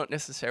know that's not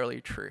necessarily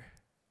true,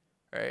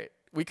 right?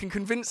 We can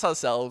convince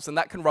ourselves, and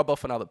that can rub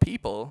off on other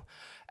people.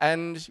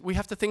 And we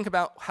have to think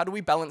about how do we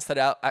balance that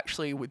out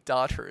actually with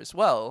data as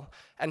well,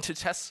 and to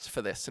test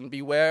for this and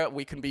be where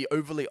we can be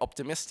overly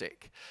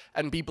optimistic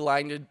and be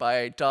blinded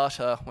by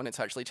data when it's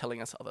actually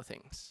telling us other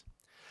things.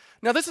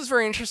 Now, this is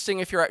very interesting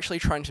if you're actually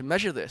trying to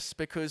measure this,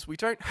 because we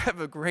don't have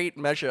a great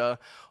measure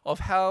of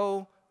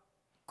how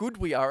good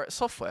we are at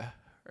software,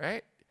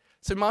 right?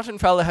 So Martin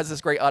Fowler has this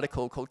great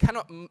article called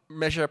Cannot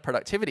Measure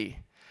Productivity.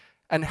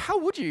 And how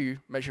would you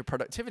measure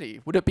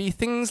productivity? Would it be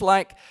things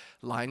like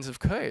lines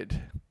of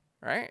code?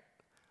 Right?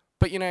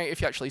 But you know,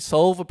 if you actually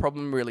solve a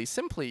problem really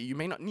simply, you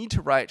may not need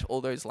to write all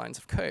those lines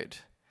of code.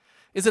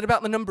 Is it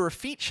about the number of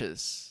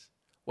features?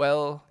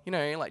 Well, you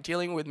know, like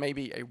dealing with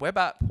maybe a web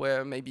app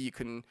where maybe you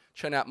can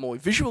churn out more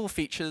visual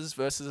features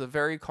versus a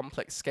very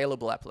complex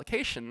scalable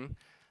application,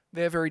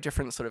 they're very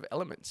different sort of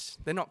elements.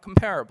 They're not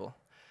comparable.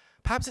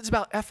 Perhaps it's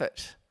about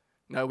effort.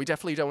 No, we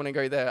definitely don't want to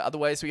go there.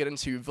 Otherwise, we get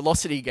into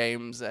velocity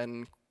games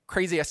and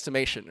crazy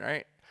estimation,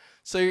 right?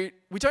 So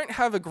we don't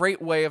have a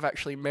great way of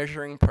actually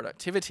measuring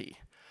productivity.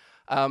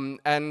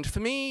 And for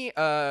me,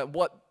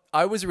 what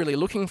I was really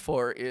looking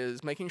for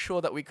is making sure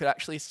that we could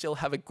actually still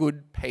have a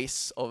good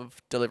pace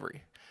of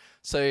delivery.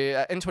 So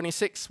at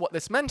N26, what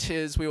this meant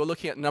is we were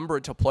looking at number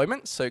of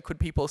deployments, so could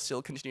people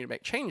still continue to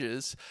make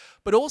changes,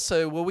 but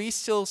also were we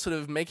still sort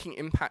of making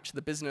impact to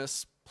the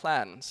business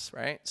plans,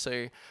 right?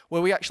 So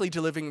were we actually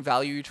delivering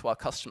value to our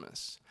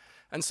customers?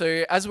 And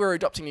so as we're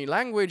adopting new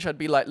language, I'd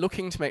be like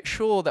looking to make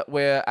sure that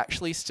we're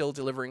actually still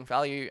delivering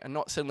value and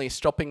not suddenly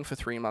stopping for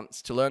 3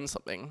 months to learn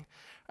something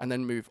and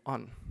then move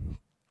on.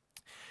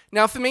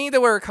 Now, for me, there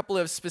were a couple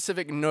of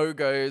specific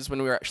no-goes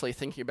when we were actually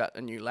thinking about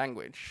a new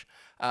language.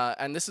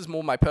 And this is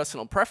more my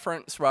personal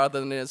preference rather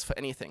than it is for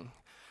anything.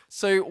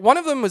 So one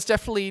of them was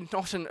definitely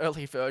not an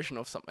early version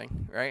of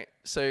something, right?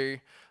 So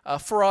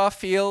for our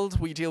field,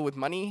 we deal with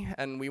money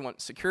and we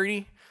want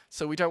security.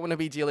 So we don't want to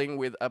be dealing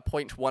with a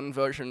 0.1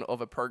 version of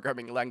a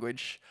programming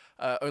language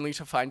only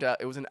to find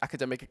out it was an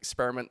academic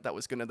experiment that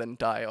was going to then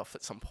die off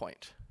at some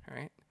point,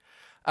 right?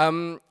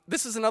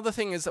 This is another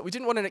thing, is that we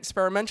didn't want an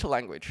experimental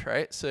language,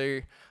 right?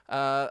 So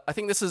I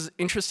think this is an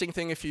interesting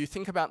thing if you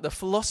think about the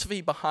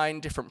philosophy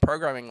behind different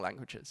programming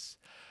languages.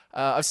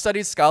 I've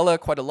studied Scala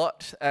quite a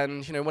lot,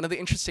 and you know, one of the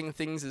interesting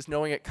things is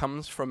knowing it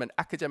comes from an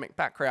academic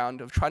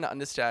background of trying to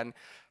understand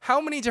how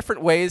many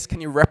different ways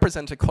can you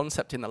represent a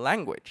concept in the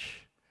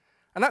language.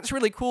 And that's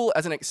really cool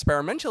as an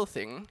experimental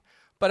thing,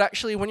 But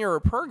actually, when you're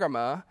a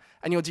programmer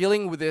and you're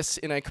dealing with this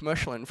in a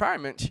commercial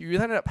environment, you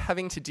end up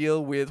having to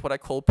deal with what I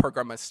call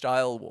programmer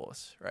style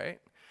wars, right?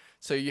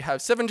 So you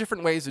have 7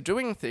 different ways of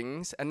doing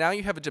things, and now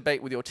you have a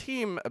debate with your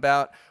team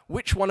about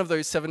which one of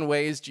those 7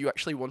 ways do you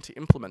actually want to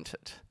implement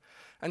it.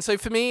 And so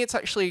for me, it's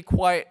actually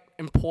quite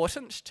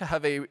important to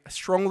have a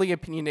strongly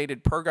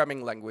opinionated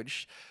programming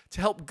language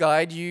to help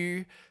guide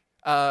you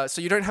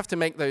so you don't have to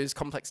make those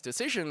complex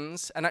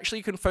decisions, and actually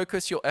you can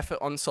focus your effort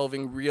on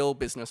solving real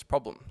business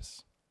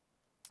problems.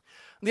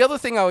 The other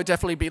thing I would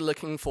definitely be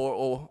looking for,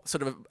 or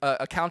sort of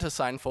a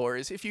countersign for,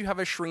 is if you have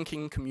a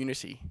shrinking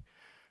community.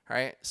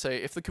 Right? So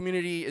if the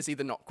community is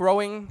either not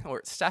growing or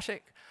it's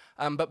static,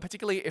 but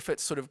particularly if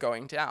it's sort of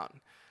going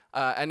down.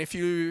 And if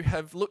you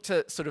have looked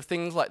at sort of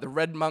things like the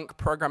Red Monk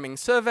Programming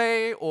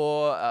Survey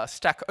or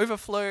Stack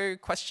Overflow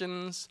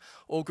questions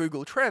or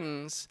Google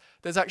Trends,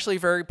 there's actually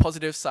very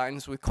positive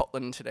signs with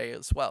Kotlin today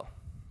as well.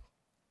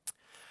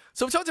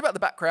 So we've talked about the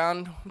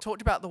background, we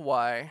talked about the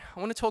why. I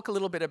want to talk a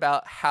little bit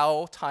about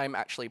how time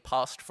actually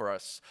passed for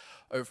us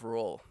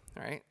overall.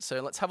 Right?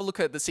 So let's have a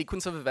look at the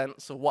sequence of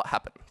events of what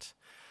happened.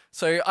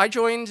 So I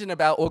joined in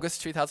about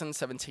August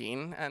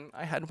 2017, and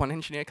I had one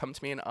engineer come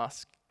to me and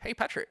ask, hey,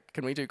 Patrick,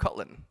 can we do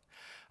Kotlin?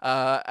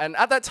 And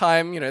at that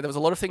time, there was a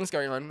lot of things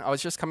going on. I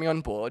was just coming on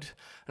board,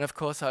 and of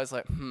course I was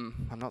like,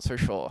 I'm not so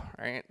sure,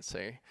 right? So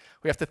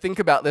we have to think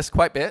about this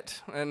quite a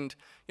bit, and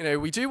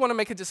we do want to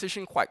make a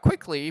decision quite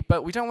quickly,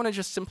 but we don't want to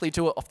just simply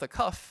do it off the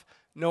cuff,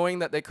 knowing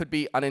that there could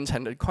be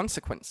unintended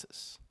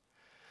consequences.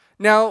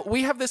 Now,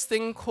 we have this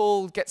thing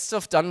called Get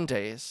Stuff Done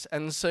days,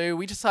 and so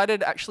we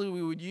decided actually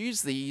we would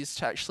use these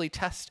to actually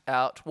test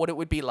out what it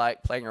would be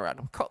like playing around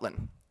with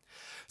Kotlin.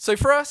 So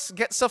for us,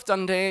 Get Stuff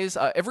Done days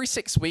are every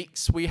 6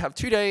 weeks. We have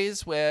 2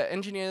 days where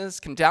engineers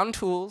can down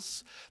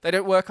tools, they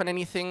don't work on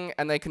anything,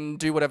 and they can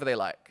do whatever they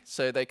like.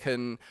 So they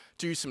can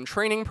do some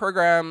training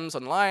programs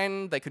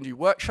online, they can do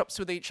workshops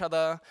with each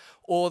other,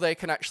 or they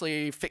can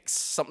actually fix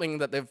something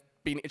that they've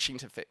been itching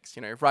to fix,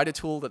 write a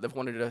tool that they've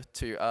wanted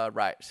to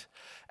write.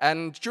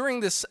 And during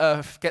this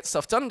Get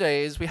Stuff Done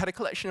days, we had a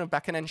collection of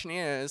backend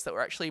engineers that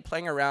were actually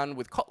playing around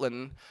with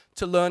Kotlin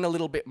to learn a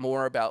little bit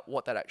more about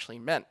what that actually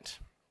meant.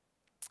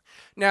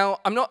 Now,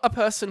 I'm not a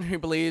person who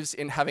believes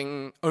in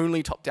having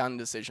only top-down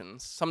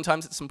decisions.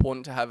 Sometimes it's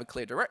important to have a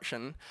clear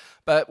direction,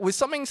 but with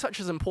something such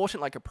as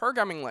important like a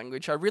programming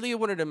language, I really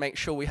wanted to make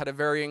sure we had a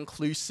very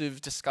inclusive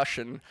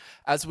discussion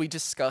as we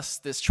discuss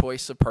this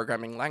choice of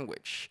programming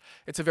language.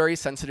 It's a very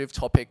sensitive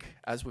topic,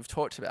 as we've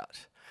talked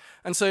about.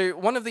 And so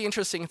one of the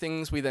interesting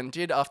things we then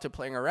did after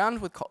playing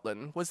around with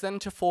Kotlin was then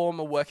to form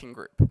a working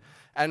group.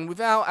 And we've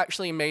now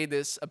actually made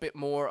this a bit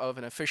more of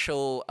an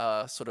official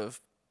sort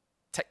of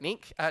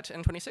technique at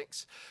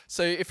N26.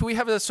 So if we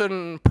have a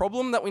certain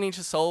problem that we need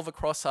to solve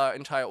across our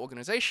entire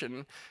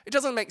organization, it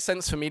doesn't make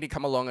sense for me to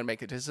come along and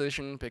make a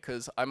decision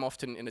because I'm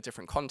often in a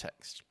different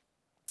context.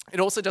 It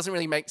also doesn't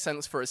really make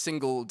sense for a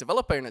single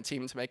developer in a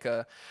team to make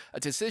a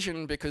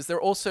decision because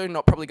they're also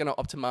not probably going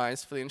to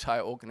optimize for the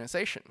entire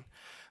organization.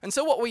 And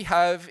so what we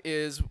have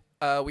is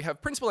we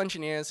have principal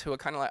engineers who are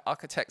kind of like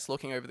architects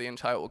looking over the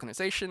entire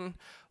organization,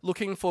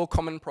 looking for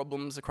common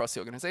problems across the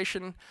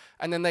organization,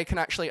 and then they can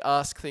actually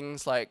ask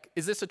things like,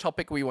 is this a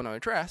topic we want to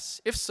address?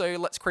 If so,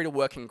 let's create a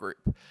working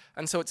group.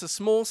 And so it's a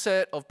small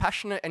set of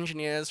passionate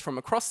engineers from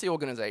across the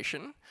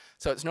organization,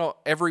 so it's not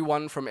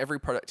everyone from every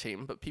product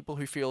team, but people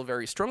who feel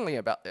very strongly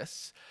about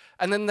this.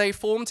 And then they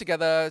form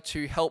together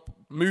to help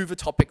move a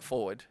topic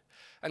forward.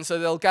 And so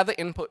they'll gather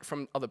input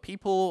from other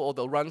people, or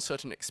they'll run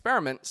certain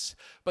experiments,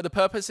 but the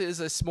purpose is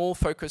a small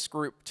focus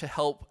group to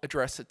help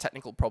address a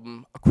technical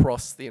problem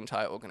across the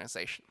entire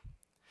organization.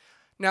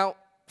 Now,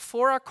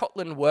 for our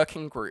Kotlin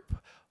working group,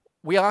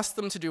 we asked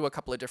them to do a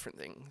couple of different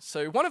things.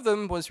 So one of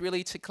them was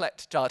really to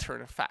collect data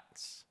and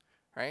facts,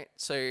 right?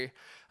 So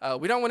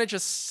we don't want to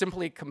just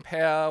simply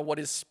compare what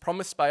is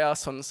promised by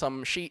us on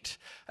some sheet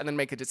and then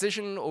make a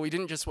decision, or we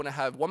didn't just want to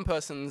have one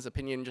person's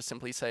opinion just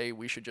simply say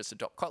we should just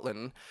adopt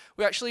Kotlin.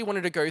 We actually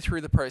wanted to go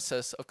through the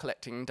process of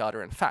collecting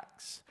data and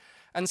facts.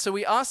 And so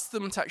we asked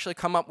them to actually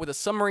come up with a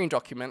summary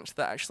document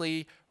that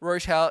actually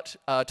wrote out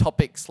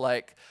topics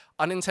like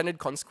unintended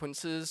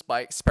consequences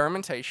by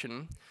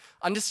experimentation,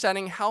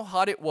 understanding how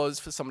hard it was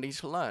for somebody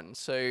to learn.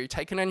 So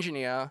take an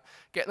engineer,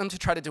 get them to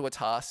try to do a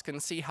task,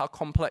 and see how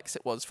complex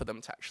it was for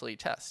them to actually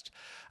test.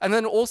 And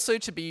then also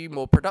to be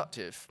more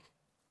productive.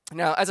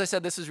 Now, as I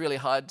said, this is really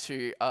hard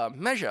to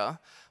measure,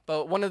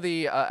 but one of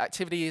the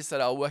activities that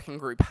our working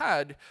group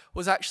had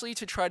was actually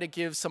to try to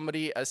give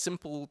somebody a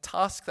simple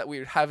task that we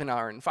would have in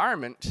our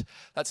environment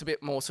that's a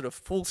bit more sort of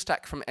full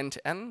stack from end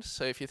to end.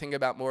 So if you think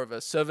about more of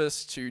a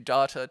service to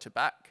data to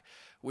back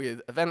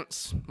with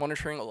events,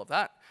 monitoring, all of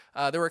that,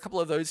 there were a couple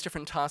of those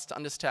different tasks to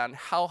understand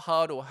how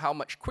hard or how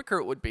much quicker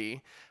it would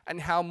be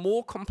and how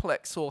more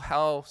complex or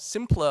how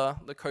simpler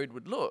the code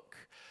would look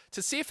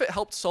to see if it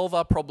helped solve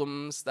our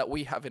problems that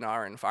we have in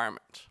our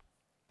environment.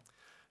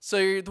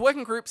 So the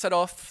working group set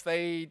off,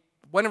 they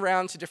went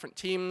around to different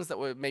teams that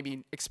were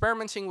maybe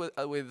experimenting with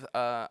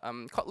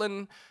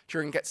Kotlin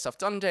during Get Stuff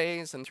Done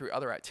days and through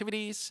other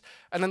activities,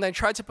 and then they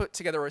tried to put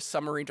together a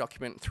summary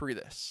document through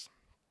this.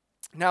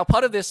 Now,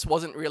 part of this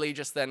wasn't really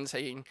just then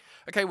saying,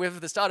 okay, we have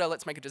this data,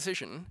 let's make a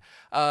decision.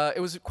 It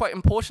was quite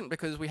important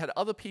because we had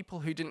other people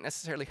who didn't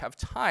necessarily have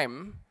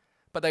time,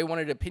 but they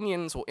wanted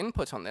opinions or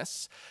input on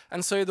this.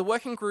 And so the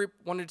working group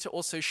wanted to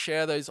also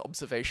share those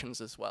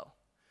observations as well.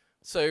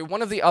 So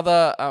one of the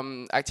other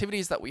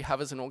activities that we have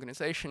as an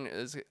organization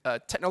is a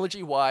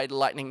technology-wide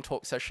lightning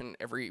talk session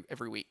every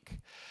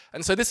week.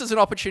 And so this is an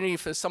opportunity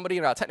for somebody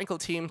in our technical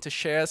team to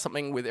share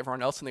something with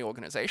everyone else in the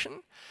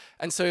organization.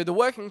 And so the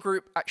working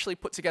group actually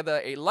put together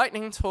a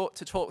lightning talk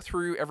to talk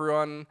through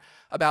everyone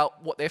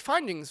about what their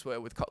findings were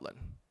with Kotlin.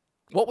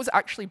 What was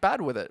actually bad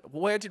with it?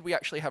 Where did we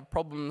actually have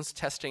problems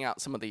testing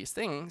out some of these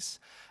things?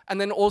 And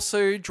then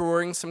also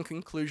drawing some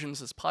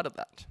conclusions as part of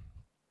that.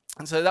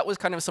 And so that was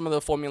kind of some of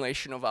the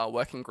formulation of our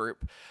working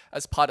group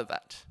as part of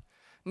that.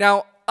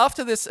 Now,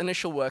 after this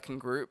initial working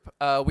group,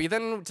 we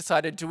then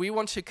decided, do we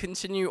want to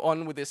continue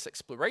on with this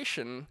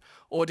exploration,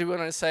 or do we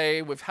want to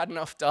say we've had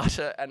enough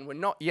data and we're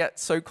not yet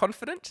so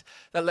confident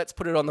that let's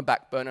put it on the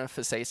back burner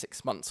for, say,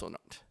 6 months or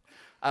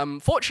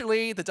not?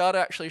 Fortunately, the data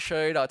actually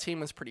showed our team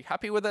was pretty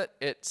happy with it.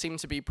 It seemed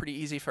to be pretty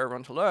easy for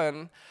everyone to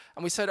learn.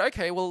 And we said,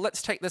 okay, well,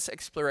 let's take this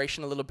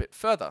exploration a little bit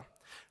further.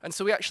 And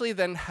so we actually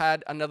then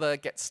had another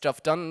Get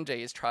Stuff Done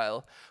days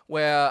trial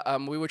where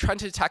we were trying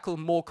to tackle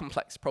more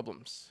complex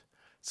problems.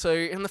 So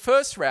in the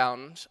first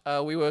round,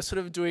 we were sort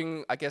of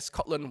doing, I guess,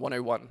 Kotlin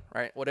 101,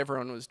 right? What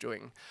everyone was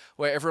doing,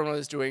 where everyone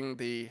was doing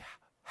the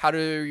how do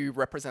you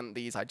represent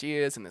these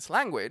ideas in this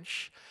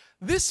language.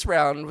 This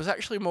round was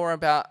actually more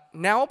about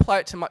now apply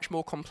it to much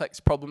more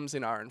complex problems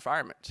in our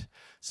environment.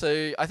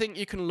 So I think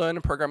you can learn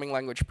a programming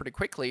language pretty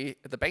quickly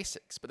at the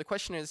basics, but the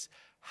question is,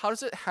 how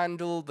does it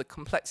handle the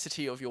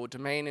complexity of your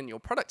domain and your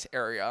product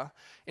area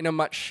in a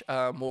much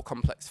more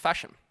complex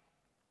fashion?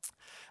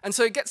 And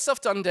so Get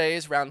Stuff Done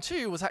Days, round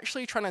 2, was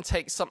actually trying to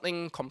take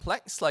something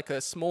complex, like a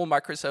small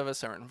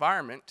microservice or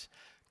environment,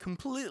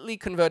 completely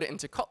convert it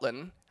into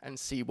Kotlin, and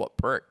see what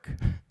broke.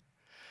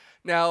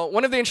 Now,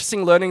 one of the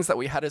interesting learnings that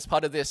we had as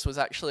part of this was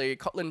actually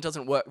Kotlin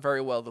doesn't work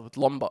very well with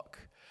Lombok.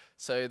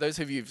 So those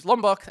who've used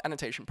Lombok,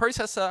 annotation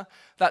processor,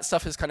 that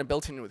stuff is kind of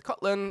built in with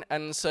Kotlin,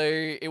 and so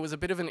it was a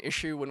bit of an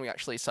issue when we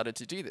actually started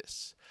to do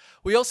this.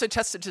 We also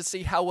tested to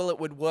see how well it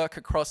would work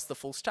across the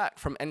full stack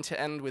from end to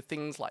end with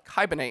things like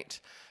Hibernate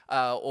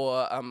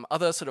or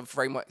other sort of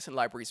frameworks and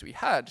libraries we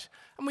had,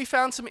 and we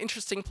found some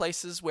interesting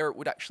places where it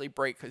would actually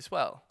break as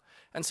well.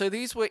 And so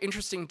these were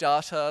interesting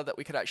data that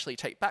we could actually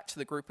take back to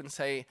the group and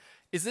say,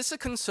 is this a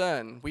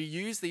concern? We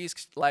use these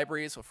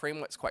libraries or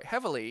frameworks quite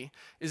heavily.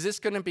 Is this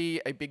going to be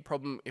a big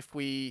problem if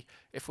we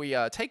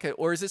take it?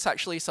 Or is this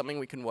actually something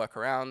we can work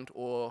around,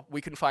 or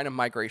we can find a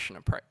migration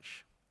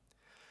approach?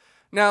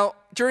 Now,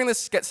 during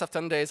this Get Stuff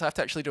Done days, I have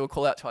to actually do a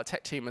call out to our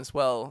tech team as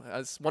well,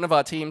 as one of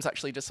our teams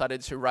actually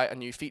decided to write a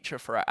new feature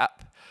for our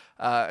app.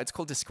 It's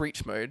called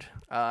discrete mode,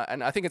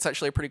 and I think it's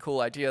actually a pretty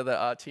cool idea that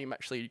our team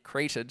actually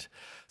created.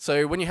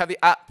 So when you have the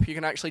app, you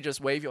can actually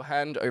just wave your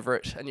hand over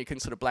it, and you can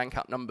sort of blank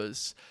out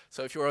numbers.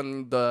 So if you're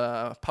on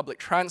the public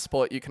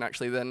transport, you can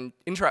actually then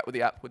interact with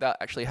the app without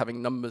actually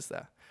having numbers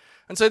there.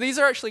 And so these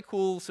are actually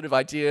cool sort of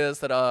ideas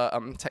that our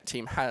tech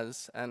team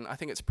has, and I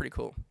think it's pretty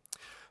cool.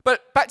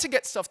 But back to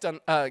Get Stuff Done.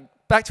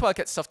 Back to our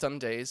Get Stuff Done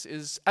days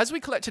is, as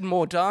we collected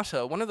more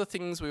data, one of the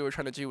things we were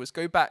trying to do was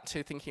go back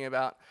to thinking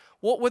about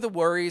what were the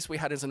worries we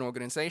had as an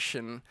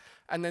organization,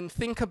 and then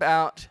think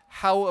about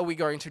how are we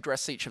going to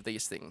address each of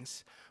these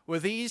things. Were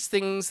these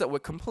things that were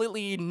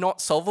completely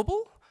not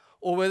solvable,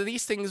 or were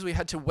these things we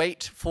had to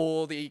wait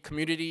for the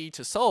community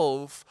to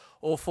solve,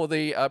 or for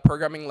the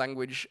programming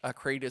language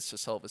creators to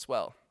solve as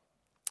well?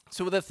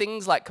 So were there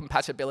things like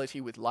compatibility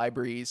with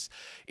libraries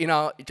in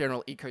our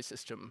general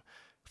ecosystem?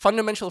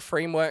 Fundamental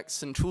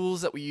frameworks and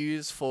tools that we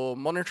use for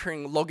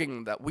monitoring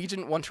logging that we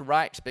didn't want to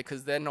write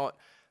because they're not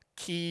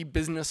key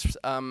business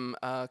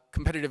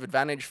competitive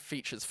advantage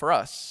features for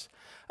us.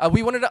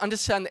 We wanted to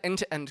understand the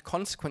end-to-end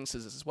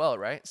consequences as well,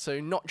 right? So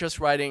not just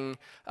writing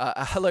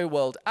a hello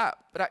world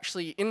app, but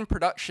actually in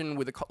production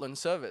with a Kotlin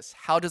service.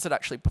 How does it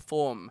actually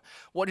perform?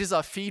 What is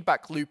our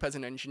feedback loop as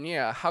an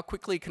engineer? How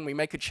quickly can we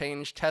make a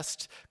change,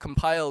 test,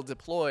 compile,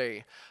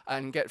 deploy,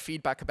 and get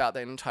feedback about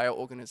the entire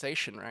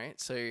organization, right?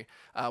 So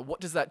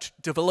what does that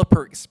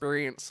developer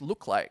experience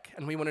look like?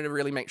 And we wanted to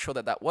really make sure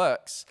that that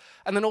works.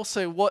 And then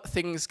also what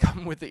things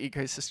come with the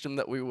ecosystem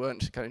that we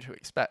weren't going to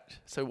expect.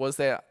 So was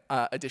there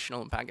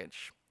additional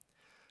baggage?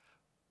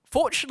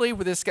 Fortunately,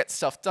 with this Get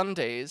Stuff Done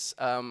days,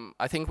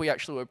 I think we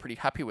actually were pretty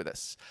happy with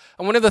this.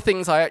 And one of the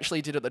things I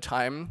actually did at the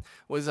time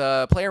was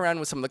play around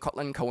with some of the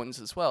Kotlin koans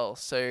as well.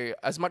 So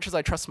as much as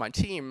I trust my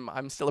team,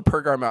 I'm still a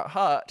programmer at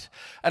heart.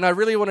 And I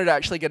really wanted to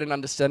actually get an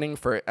understanding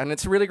for it. And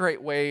it's a really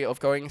great way of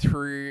going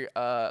through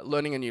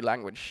learning a new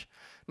language.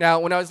 Now,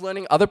 when I was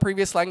learning other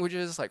previous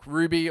languages like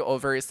Ruby or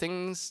various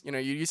things, you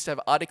used to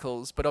have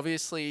articles, but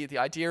obviously the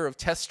idea of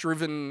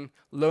test-driven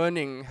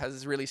learning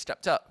has really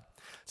stepped up.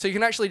 So you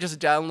can actually just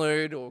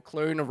download or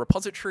clone a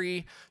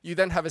repository. You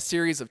then have a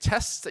series of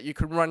tests that you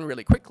can run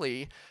really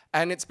quickly.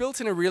 And it's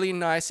built in a really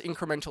nice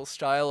incremental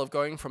style of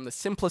going from the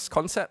simplest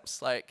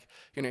concepts, like,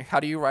 how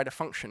do you write a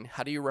function?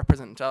 How do you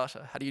represent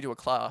data? How do you do a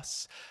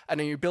class? And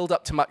then you build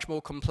up to much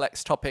more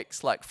complex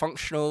topics like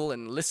functional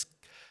and list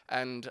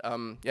and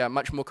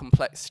much more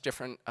complex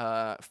different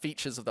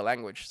features of the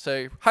language.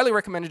 So highly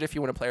recommended if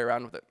you want to play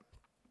around with it.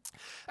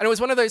 And it was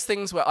one of those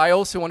things where I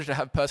also wanted to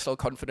have personal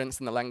confidence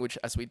in the language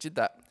as we did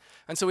that.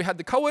 And so we had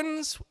the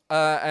koans,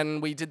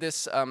 and we did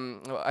this,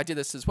 I did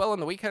this as well on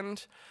the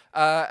weekend.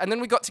 And then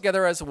we got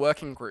together as a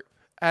working group.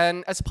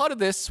 And as part of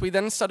this, we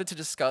then started to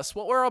discuss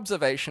what were our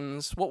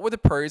observations, what were the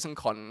pros and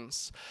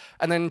cons,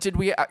 and then did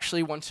we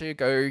actually want to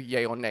go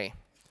yay or nay.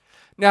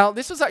 Now,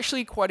 this was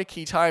actually quite a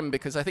key time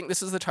because I think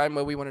this is the time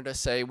where we wanted to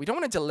say, we don't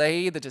want to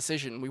delay the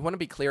decision, we want to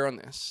be clear on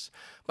this,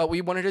 but we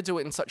wanted to do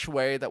it in such a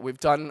way that we've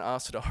done our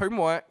sort of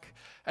homework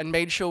and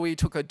made sure we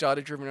took a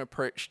data-driven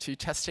approach to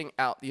testing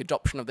out the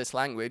adoption of this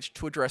language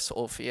to address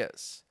all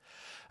fears.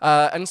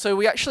 And so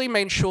we actually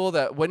made sure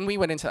that when we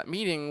went into that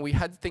meeting, we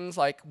had things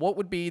like, what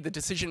would be the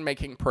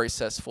decision-making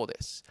process for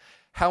this?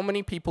 How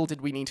many people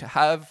did we need to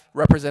have,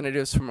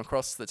 representatives from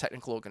across the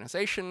technical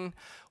organization?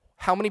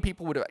 How many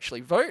people would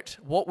actually vote?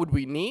 What would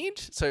we need?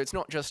 So it's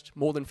not just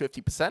more than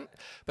 50%,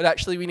 but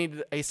actually we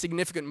needed a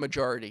significant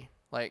majority,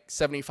 like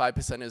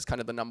 75% is kind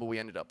of the number we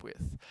ended up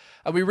with.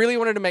 And we really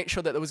wanted to make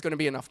sure that there was going to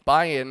be enough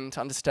buy-in to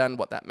understand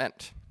what that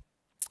meant.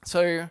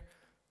 So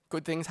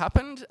good things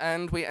happened,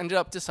 and we ended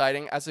up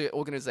deciding as an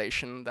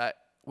organization that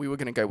we were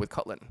going to go with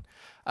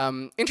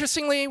Kotlin.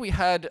 Interestingly, we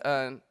had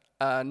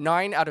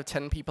 9 out of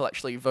 10 people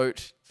actually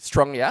vote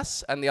strong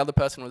yes, and the other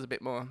person was a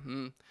bit more,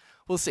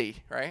 we'll see,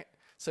 right?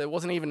 So it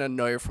wasn't even a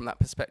no from that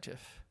perspective.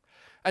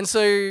 And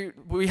so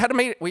we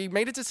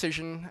made a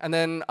decision, and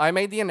then I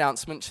made the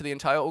announcement to the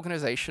entire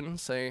organization.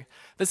 So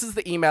this is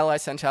the email I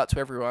sent out to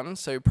everyone.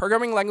 So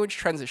programming language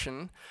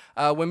transition,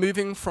 we're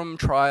moving from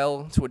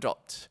trial to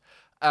adopt.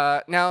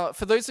 Now,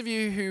 for those of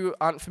you who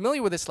aren't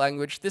familiar with this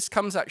language, this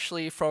comes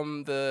actually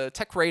from the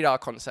tech radar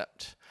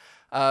concept.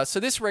 So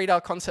this radar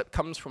concept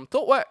comes from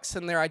ThoughtWorks,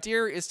 and their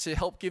idea is to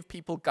help give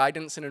people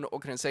guidance in an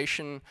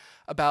organization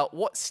about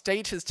what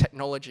state is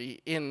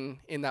technology in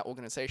that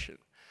organization.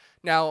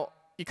 Now,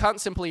 you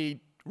can't simply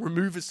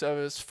remove a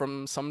service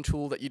from some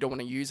tool that you don't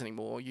want to use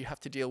anymore. You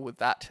have to deal with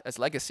that as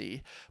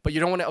legacy, but you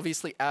don't want to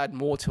obviously add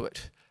more to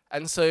it.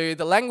 And so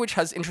the language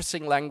has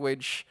interesting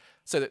language,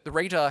 so that the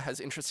radar has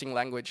interesting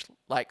language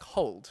like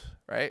hold,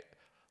 right?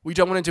 We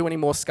don't want to do any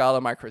more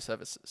Scala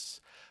microservices.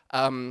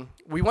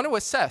 We want to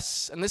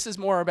assess, and this is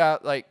more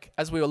about, like,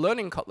 as we were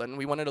learning Kotlin,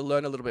 we wanted to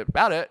learn a little bit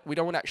about it. We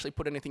don't want to actually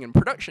put anything in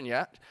production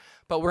yet,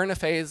 but we're in a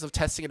phase of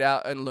testing it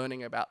out and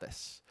learning about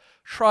this.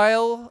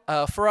 Trial,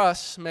 for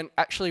us, meant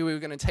actually we were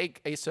going to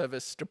take a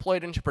service, deploy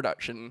it into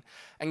production,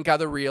 and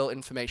gather real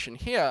information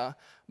here,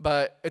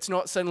 but it's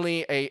not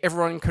suddenly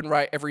everyone can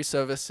write every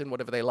service in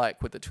whatever they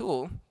like with the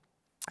tool.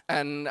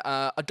 And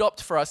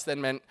adopt for us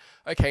then meant,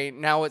 okay,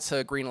 now it's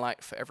a green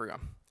light for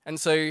everyone. And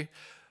so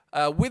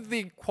with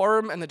the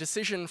quorum and the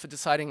decision for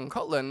deciding in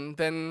Kotlin,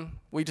 then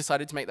we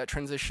decided to make that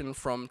transition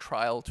from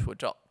trial to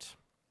adopt.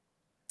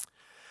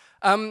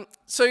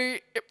 So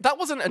that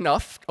wasn't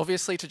enough,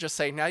 obviously, to just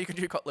say, now you can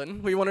do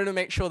Kotlin. We wanted to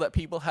make sure that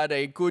people had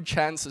a good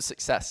chance of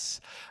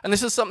success. And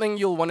this is something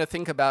you'll want to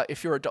think about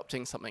if you're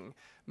adopting something.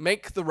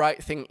 Make the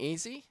right thing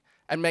easy,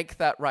 and make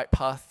that right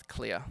path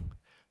clear.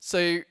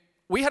 So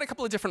we had a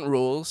couple of different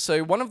rules.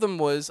 So one of them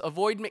was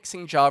avoid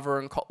mixing Java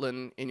and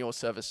Kotlin in your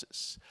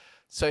services.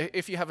 So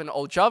if you have an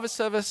old Java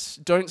service,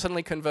 don't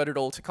suddenly convert it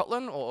all to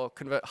Kotlin or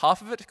convert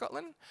half of it to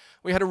Kotlin.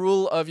 We had a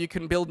rule of you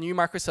can build new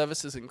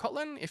microservices in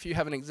Kotlin. If you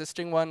have an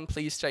existing one,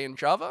 please stay in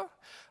Java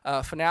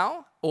for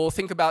now, or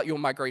think about your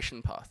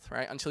migration path,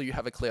 right, until you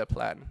have a clear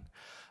plan.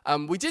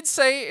 We did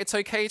say it's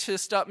okay to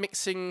start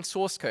mixing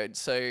source code.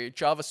 So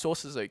Java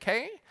source is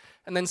okay,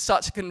 and then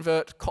start to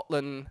convert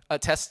Kotlin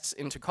tests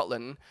into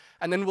Kotlin,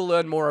 and then we'll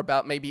learn more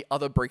about maybe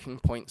other breaking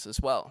points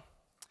as well.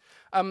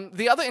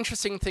 The other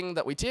interesting thing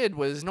that we did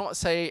was not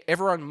say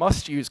everyone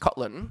must use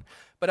Kotlin,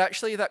 but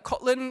actually that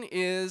Kotlin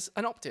is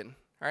an opt-in,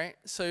 right?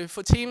 So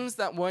for teams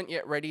that weren't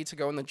yet ready to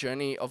go on the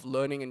journey of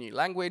learning a new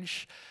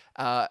language,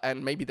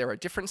 and maybe there are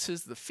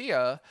differences, the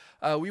fear,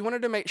 we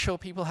wanted to make sure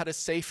people had a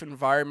safe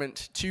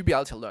environment to be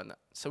able to learn that.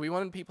 So we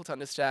wanted people to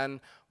understand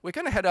we're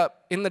going to head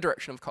up in the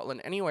direction of Kotlin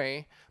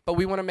anyway, but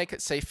we want to make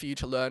it safe for you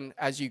to learn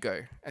as you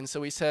go. And so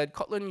we said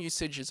Kotlin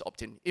usage is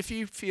opt-in. If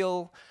you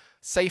feel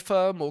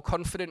safer, more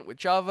confident with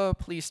Java,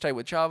 please stay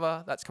with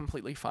Java. That's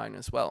completely fine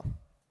as well.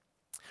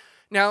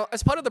 Now,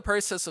 as part of the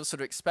process of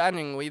sort of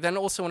expanding, we then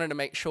also wanted to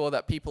make sure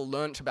that people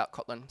learned about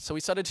Kotlin. So we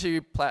started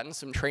to plan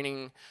some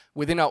training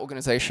within our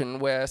organization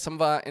where some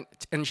of our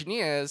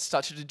engineers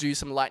started to do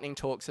some lightning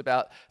talks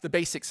about the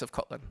basics of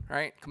Kotlin,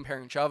 right?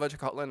 Comparing Java to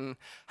Kotlin,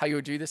 how you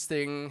would do this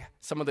thing,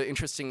 some of the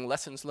interesting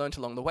lessons learned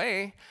along the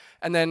way,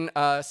 and then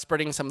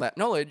spreading some of that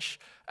knowledge.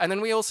 And then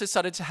we also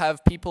started to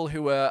have people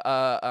who were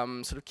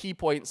sort of key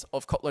points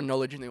of Kotlin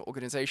knowledge in the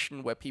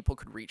organization where people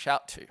could reach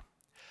out to.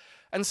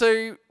 And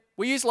so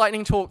We use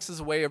lightning talks as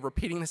a way of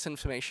repeating this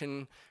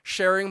information,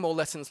 sharing more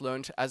lessons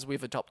learned as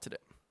we've adopted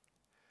it.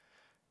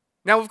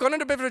 Now, we've gone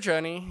on a bit of a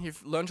journey.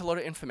 You've learned a lot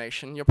of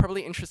information. You're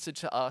probably interested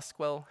to ask,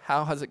 well,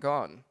 how has it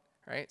gone,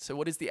 right? So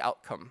what is the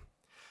outcome?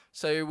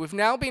 So we've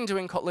now been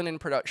doing Kotlin in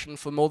production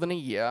for more than a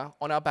year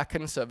on our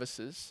backend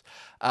services.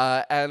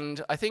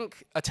 And I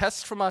think a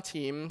test from our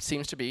team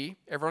seems to be,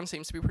 everyone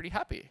seems to be pretty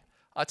happy.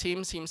 Our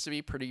team seems to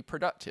be pretty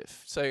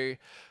productive. So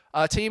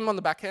our team on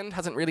the backend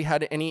hasn't really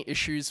had any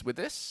issues with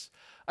this.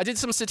 I did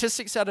some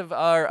statistics out of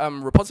our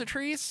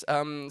repositories.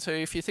 So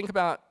if you think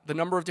about the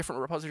number of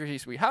different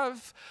repositories we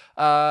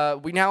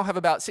now have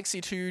about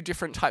 62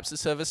 different types of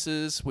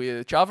services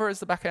with Java as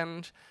the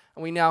backend.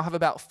 And we now have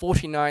about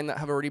 49 that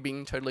have already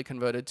been totally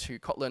converted to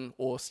Kotlin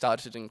or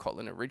started in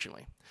Kotlin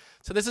originally.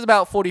 So this is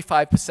about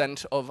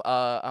 45% of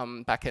our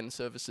backend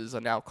services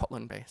are now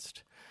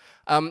Kotlin-based.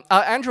 Our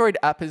Android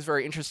app is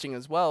very interesting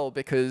as well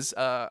because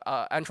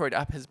our Android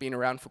app has been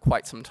around for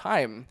quite some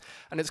time.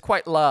 And it's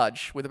quite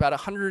large with about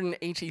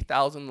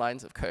 180,000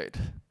 lines of code.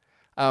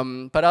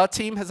 But our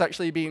team has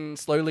actually been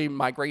slowly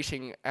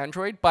migrating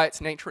Android. By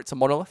its nature, it's a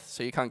monolith,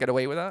 so you can't get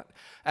away with that.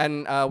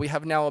 And we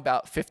have now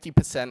about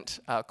 50%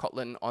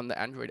 Kotlin on the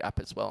Android app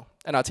as well.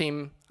 And our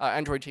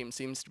Android team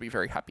seems to be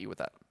very happy with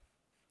that.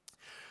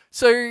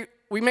 So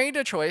we made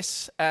a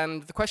choice,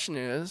 and the question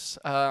is,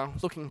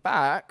 looking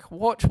back,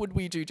 what would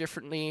we do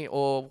differently,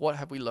 or what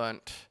have we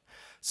learned?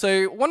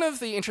 So one of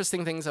the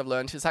interesting things I've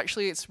learned is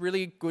actually it's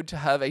really good to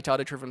have a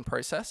data-driven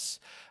process.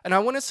 And I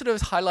want to sort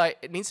of highlight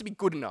it needs to be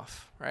good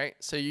enough, right?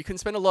 So you can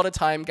spend a lot of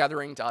time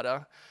gathering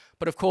data,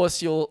 but of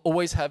course you'll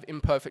always have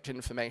imperfect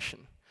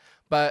information.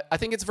 But I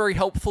think it's very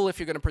helpful if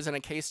you're going to present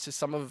a case to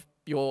some of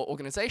your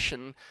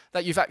organization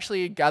that you've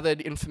actually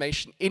gathered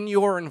information in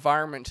your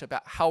environment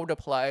about how it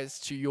applies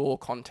to your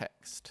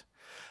context.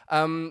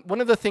 One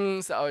of the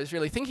things that I was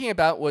really thinking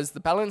about was the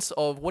balance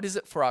of what is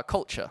it for our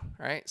culture,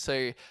 right?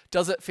 So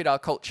does it fit our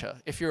culture?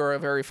 If you're a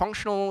very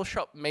functional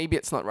shop, maybe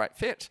it's not the right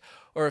fit.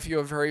 Or if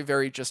you're very,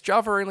 very just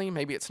Java only,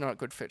 maybe it's not a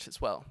good fit as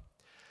well.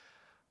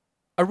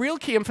 A real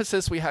key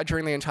emphasis we had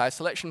during the entire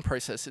selection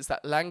process is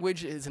that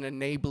language is an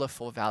enabler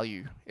for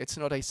value. It's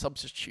not a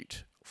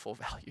substitute for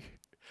value.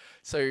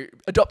 So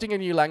adopting a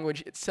new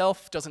language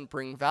itself doesn't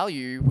bring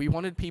value. We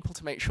wanted people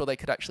to make sure they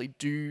could actually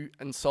do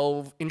and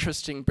solve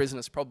interesting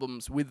business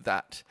problems with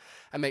that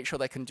and make sure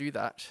they can do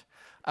that.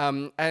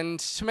 And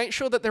to make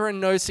sure that there are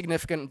no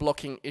significant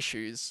blocking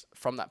issues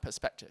from that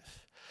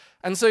perspective.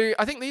 And so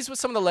I think these were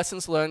some of the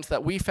lessons learned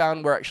that we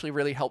found were actually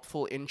really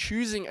helpful in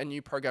choosing a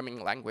new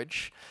programming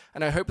language.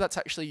 And I hope that's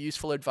actually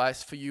useful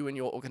advice for you and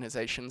your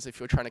organizations if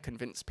you're trying to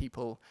convince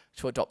people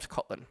to adopt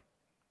Kotlin.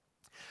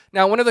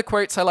 Now, one of the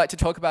quotes I like to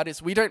talk about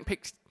is, we don't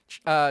pick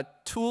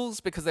tools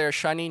because they are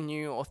shiny,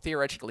 new, or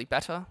theoretically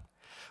better.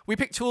 We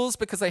pick tools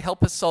because they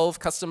help us solve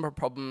customer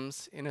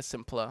problems in a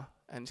simpler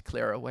and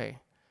clearer way.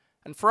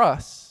 And for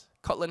us,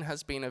 Kotlin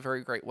has been a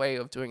very great way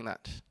of doing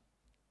that.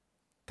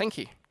 Thank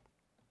you.